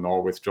it or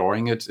nor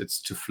withdrawing it.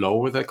 It's to flow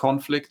with a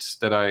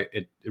conflict that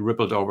it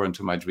rippled over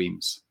into my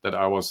dreams, that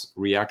I was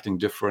reacting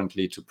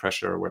differently to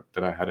pressure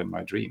that I had in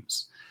my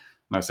dreams.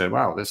 And I said,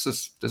 wow, this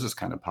is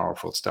kind of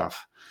powerful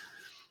stuff.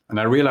 And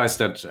I realized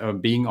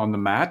that being on the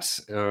mat,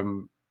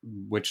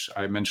 which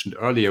I mentioned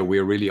earlier,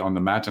 we're really on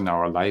the mat in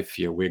our life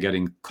here. We're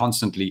getting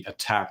constantly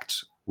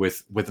attacked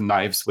with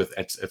knives, with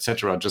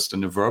etc., just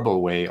in a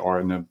verbal way or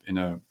in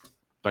a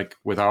like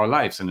with our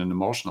lives in an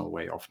emotional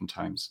way.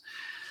 Oftentimes,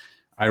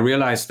 I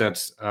realized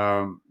that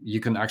you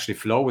can actually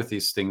flow with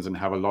these things and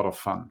have a lot of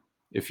fun.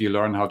 If you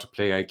learn how to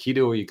play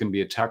Aikido, you can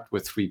be attacked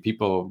with 3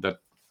 people that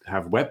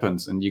have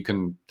weapons, and you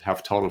can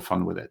have total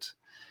fun with it.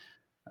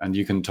 And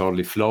you can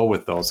totally flow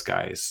with those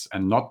guys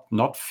and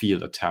not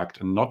feel attacked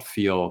and not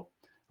feel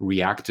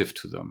reactive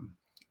to them.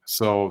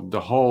 So the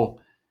whole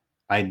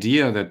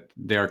idea that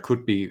there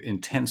could be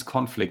intense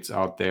conflicts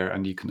out there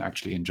and you can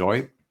actually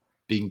enjoy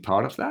being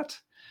part of that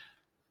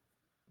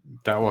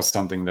was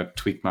something that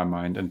tweaked my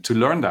mind. And to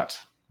learn that,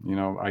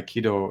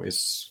 Aikido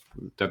is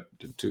that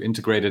to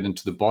integrate it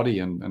into the body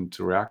and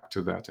to react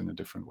to that in a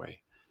different way.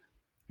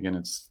 Again,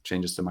 it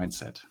changes the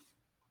mindset.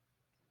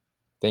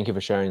 Thank you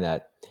for sharing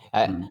that.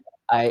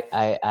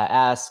 I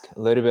ask a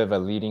little bit of a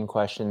leading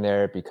question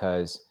there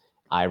because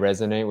I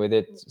resonate with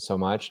it so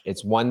much.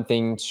 It's one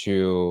thing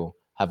to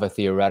have a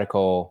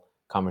theoretical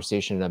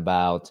conversation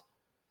about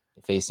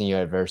facing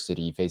your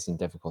adversity, facing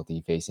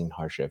difficulty, facing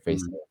hardship,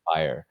 facing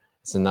fire.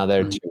 It's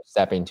another to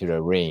step into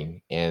the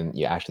ring and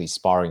you're actually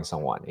sparring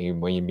someone.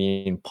 And when you're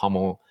being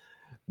pummeled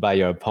by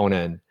your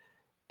opponent,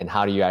 and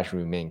how do you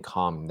actually remain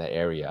calm in that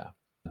area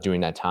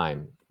during that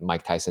time?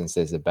 Mike Tyson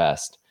says the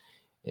best.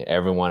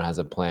 Everyone has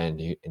a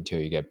plan until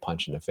you get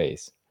punched in the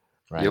face,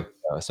 right? Yep.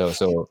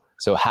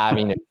 So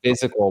having a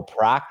physical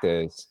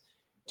practice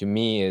to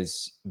me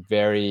is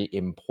very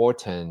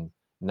important,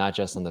 not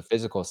just on the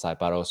physical side,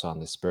 but also on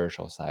the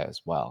spiritual side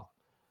as well,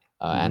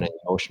 and an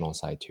emotional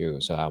side too.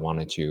 So I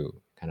wanted to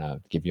kind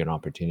of give you an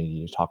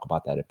opportunity to talk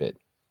about that a bit.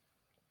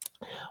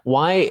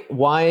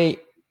 Why?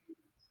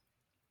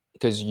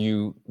 Because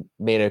you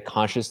made a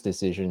conscious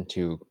decision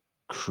to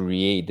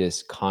create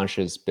this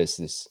Conscious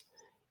Business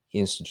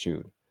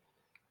Institute.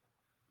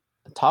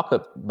 Talk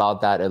about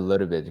that a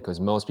little bit, because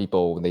most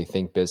people, they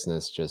think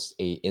business just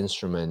an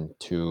instrument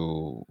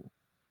to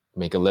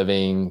make a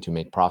living, to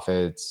make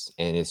profits,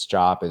 and its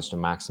job is to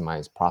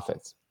maximize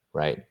profits,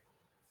 right?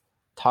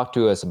 Talk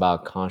to us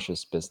about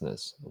conscious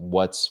business.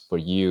 What's for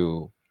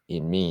you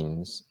it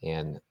means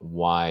and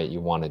why you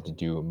wanted to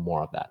do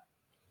more of that.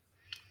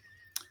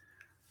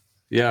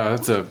 Yeah,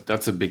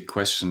 that's a big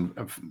question.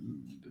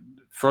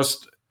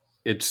 First,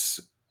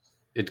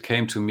 it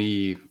came to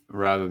me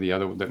rather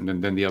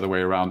than the other way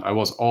around. I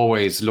was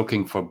always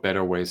looking for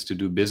better ways to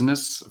do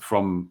business.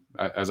 From,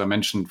 as I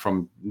mentioned,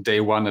 from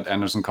day one at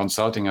Andersen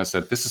Consulting, I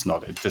said, this is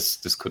not it.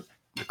 This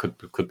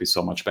could be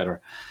so much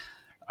better.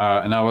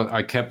 And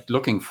I kept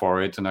looking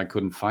for it and I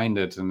couldn't find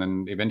it. And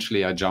then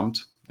eventually I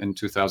jumped in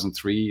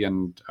 2003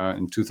 and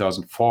in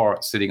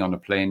 2004, sitting on a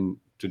plane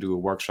to do a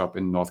workshop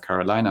in North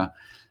Carolina,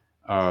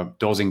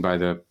 dozing by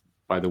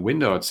the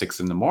window at 6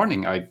 a.m,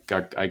 I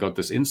got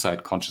this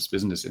insight, Conscious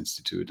Business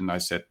Institute, and I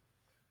said,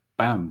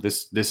 bam,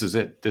 this is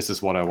it. This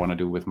is what I want to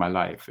do with my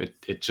life.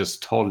 It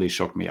just totally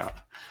shook me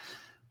up.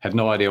 Had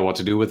no idea what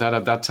to do with that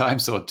at that time,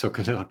 so it took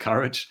a little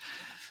courage.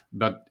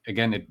 But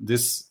again,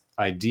 this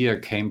idea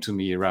came to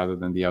me rather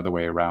than the other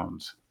way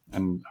around.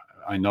 And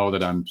I know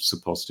that I'm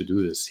supposed to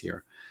do this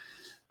here.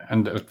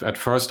 And at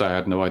first, I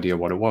had no idea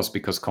what it was,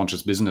 because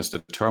conscious business, the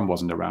term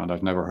wasn't around.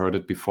 I've never heard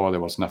it before. There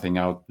was nothing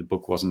out. The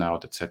book wasn't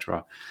out,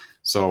 etc.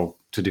 So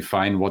to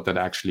define what that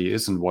actually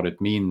is and what it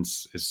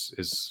means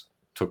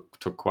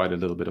took quite a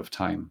little bit of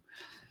time.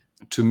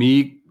 To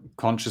me,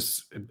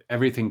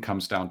 everything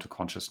comes down to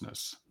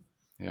consciousness.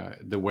 Yeah,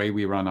 the way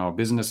we run our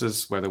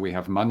businesses, whether we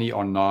have money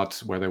or not,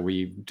 whether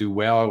we do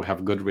well,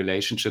 have good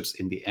relationships,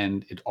 in the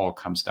end, it all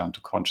comes down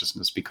to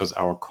consciousness, because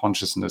our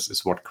consciousness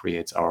is what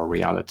creates our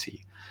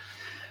reality.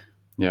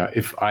 Yeah,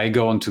 if I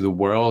go into the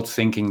world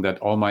thinking that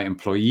all my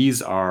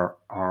employees are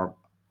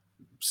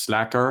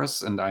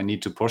slackers and I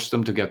need to push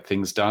them to get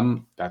things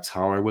done, that's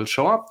how I will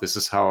show up. This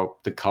is how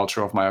the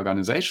culture of my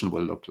organization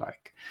will look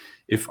like.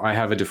 If I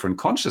have a different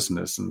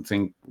consciousness and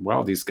think,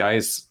 well, these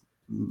guys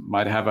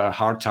might have a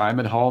hard time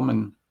at home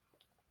and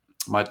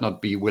might not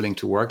be willing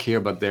to work here,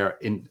 but they're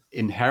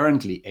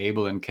inherently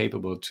able and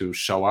capable to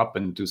show up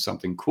and do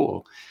something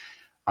cool,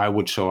 I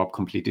would show up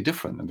completely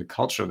different, and the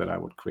culture that I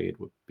would create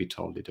would be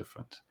totally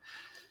different.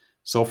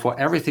 So for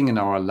everything in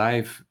our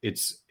life,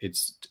 it's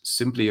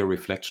simply a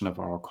reflection of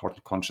our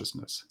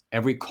consciousness.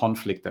 Every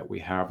conflict that we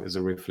have is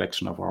a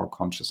reflection of our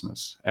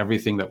consciousness.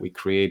 Everything that we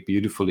create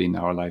beautifully in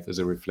our life is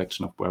a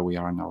reflection of where we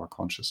are in our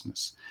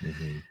consciousness.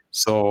 Mm-hmm.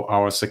 So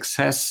our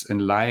success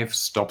in life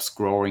stops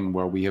growing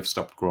where we have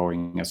stopped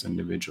growing as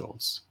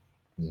individuals.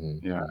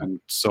 Mm-hmm. Yeah, and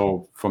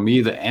so for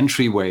me, the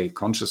entryway,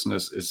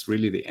 consciousness, is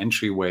really the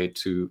entryway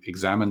to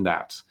examine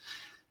that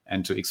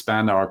and to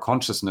expand our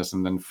consciousness,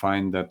 and then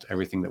find that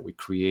everything that we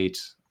create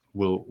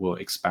will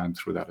expand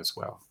through that as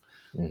well.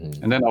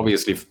 Mm-hmm. And then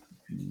obviously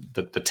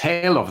the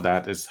tail of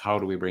that is, how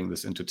do we bring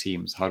this into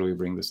teams? How do we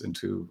bring this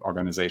into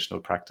organizational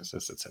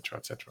practices, et cetera,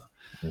 et cetera?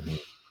 Mm-hmm.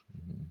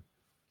 Mm-hmm.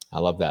 I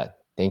love that.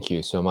 Thank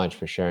you so much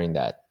for sharing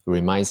that. It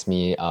reminds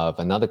me of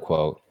another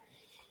quote,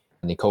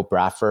 Nicole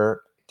Bradford,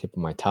 tip of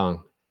my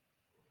tongue,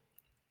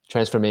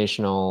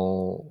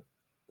 Transformational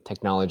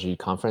Technology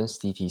Conference,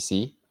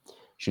 TTC.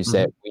 She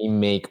said, we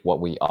make what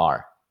we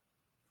are.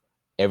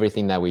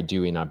 Everything that we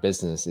do in our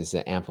business is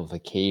an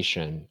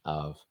amplification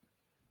of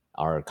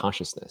our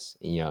consciousness.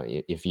 You know,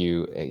 if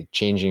you,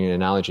 changing an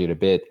analogy a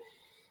bit,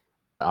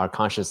 our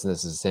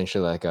consciousness is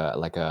essentially like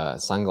a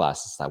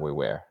sunglasses that we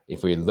wear.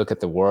 If we look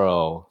at the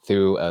world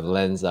through a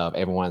lens of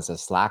everyone's a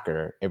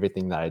slacker,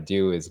 everything that I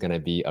do is going to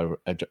be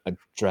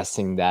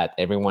addressing that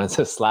everyone's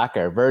a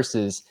slacker,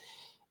 versus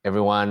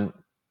everyone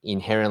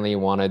inherently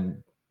want to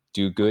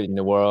do good in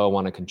the world,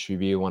 want to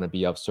contribute, want to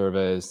be of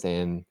service,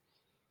 and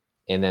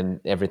then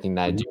everything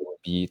that I do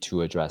would be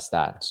to address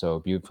that. So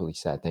beautifully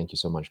said. Thank you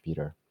so much,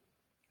 Peter.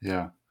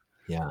 Yeah.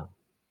 Yeah.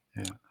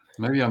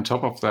 Maybe on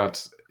top of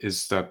that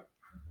is that,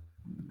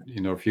 you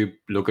know, if you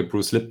look at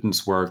Bruce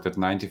Lipton's work, that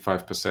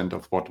 95%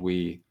 of what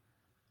we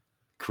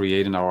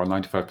create in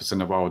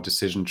 95% of our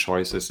decision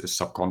choices is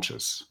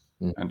subconscious,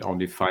 and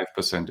only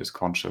 5% is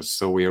conscious.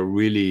 So we are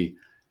really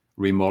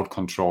remote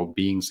control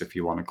beings, if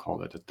you want to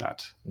call it at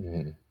that.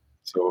 Mm-hmm.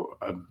 So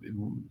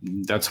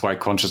that's why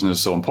consciousness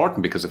is so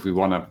important, because if we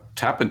want to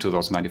tap into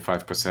those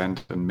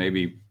 95% and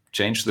maybe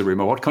change the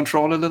remote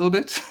control a little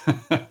bit,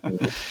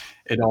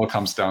 it all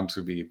comes down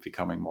to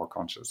becoming more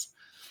conscious.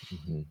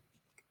 Mm-hmm.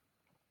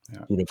 Yeah.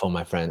 Beautiful,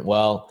 my friend.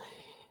 Well,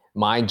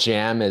 my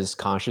jam is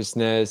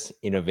consciousness,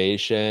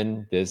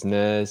 innovation,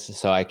 business.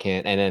 So I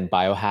can, and then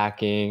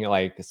biohacking,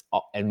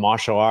 and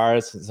martial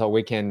arts. So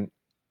we can,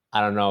 I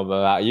don't know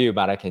about you,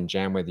 but I can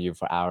jam with you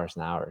for hours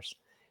and hours.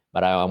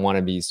 But I want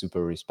to be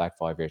super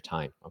respectful of your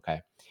time.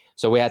 Okay.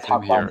 So we had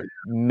talked about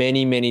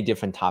many, many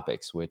different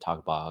topics. We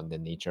talked about the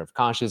nature of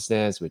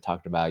consciousness. We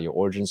talked about your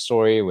origin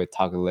story. We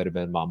talked a little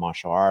bit about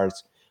martial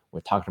arts.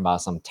 We talked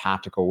about some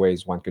tactical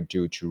ways one could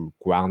do to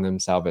ground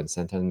themselves and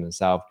center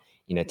themselves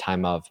in a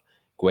time of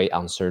great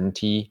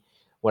uncertainty.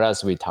 What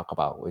else did we talk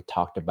about? We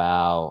talked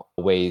about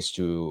ways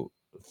to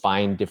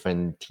find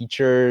different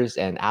teachers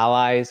and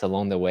allies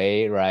along the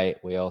way, right?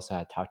 We also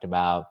had talked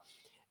about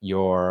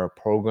your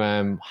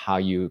program, how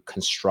you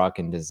construct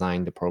and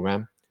design the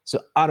program. So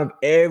out of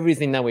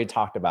everything that we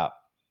talked about,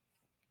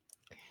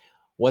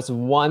 what's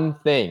one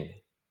thing,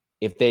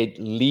 if they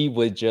leave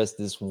with just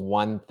this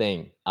one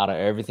thing out of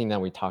everything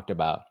that we talked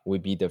about,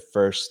 would be the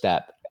first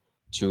step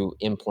to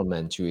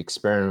implement, to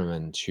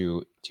experiment,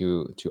 to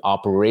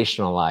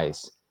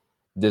operationalize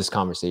this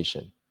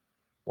conversation?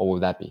 What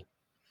would that be?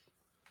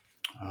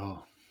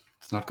 Oh,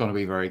 it's not going to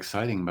be very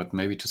exciting, but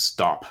maybe to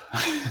stop.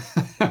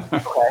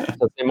 Okay,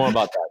 so say more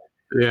about that.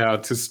 Yeah,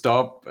 to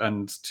stop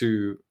and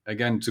to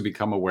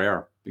become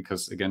aware,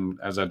 because again,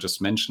 as I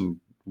just mentioned,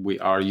 we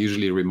are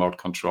usually remote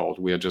controlled.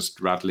 We are just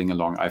rattling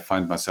along. I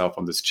find myself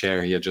on this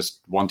chair here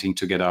just wanting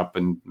to get up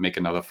and make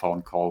another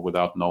phone call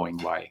without knowing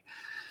why.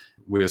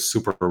 We're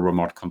super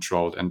remote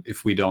controlled. And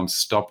if we don't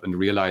stop and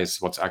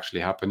realize what's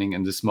actually happening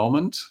in this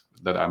moment,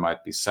 that I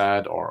might be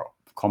sad or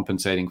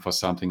compensating for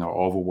something or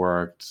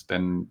overworked,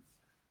 then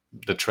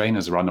the train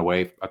has run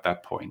away at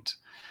that point.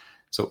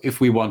 So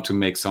if we want to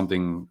make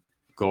something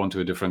go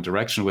into a different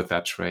direction with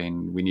that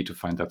train, we need to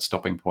find that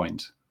stopping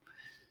point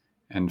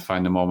and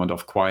find a moment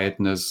of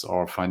quietness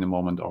or find a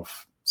moment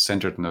of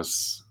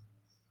centeredness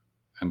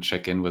and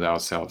check in with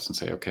ourselves and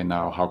say, okay,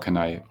 now how can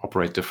I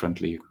operate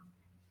differently?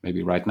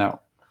 Maybe right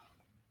now.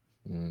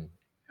 Yeah.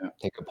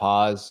 Take a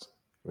pause,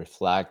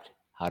 reflect.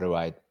 How do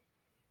I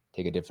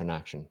take a different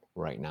action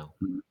right now?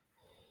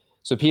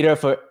 So Peter,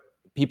 for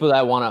people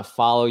that want to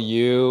follow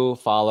you,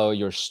 follow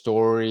your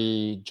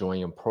story, join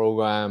your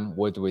program,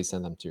 what do we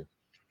send them to?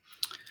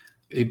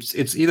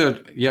 It's either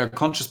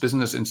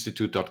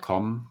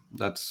consciousbusinessinstitute.com.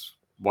 That's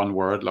one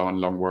word,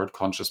 long word,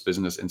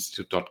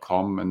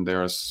 consciousbusinessinstitute.com, and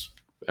there's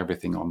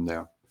everything on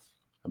there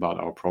about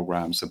our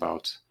programs,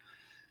 about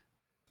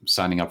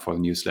signing up for the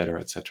newsletter,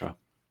 etc.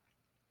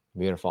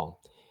 Beautiful.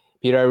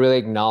 Peter, I really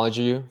acknowledge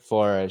you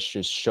for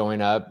just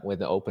showing up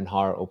with an open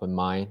heart, open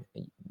mind.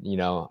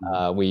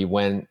 We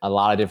went a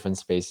lot of different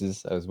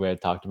spaces, as we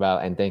had talked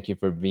about, and thank you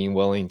for being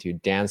willing to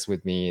dance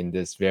with me in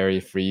this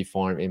very free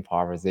form,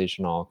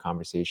 improvisational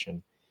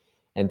conversation.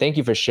 And thank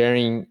you for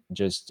sharing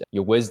just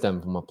your wisdom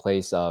from a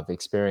place of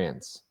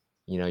experience.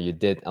 You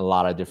did a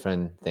lot of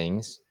different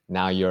things.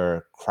 Now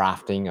you're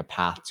crafting a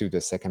path to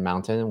the second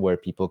mountain where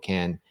people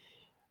can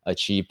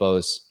achieve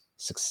both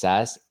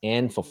success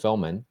and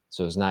fulfillment.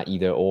 So it's not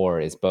either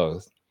or, it's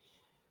both.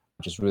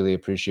 Just really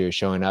appreciate you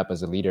showing up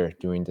as a leader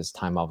during this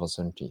time of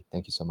uncertainty.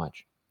 Thank you so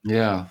much.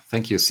 Yeah,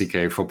 thank you,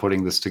 CK, for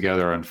putting this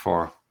together and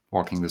for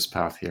walking this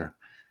path here.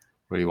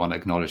 Really want to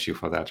acknowledge you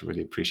for that.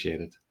 Really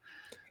appreciate it.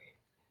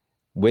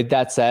 With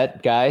that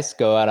said, guys,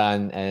 go out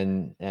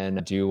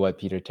and do what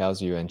Peter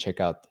tells you and check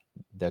out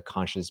the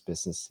Conscious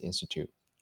Business Institute.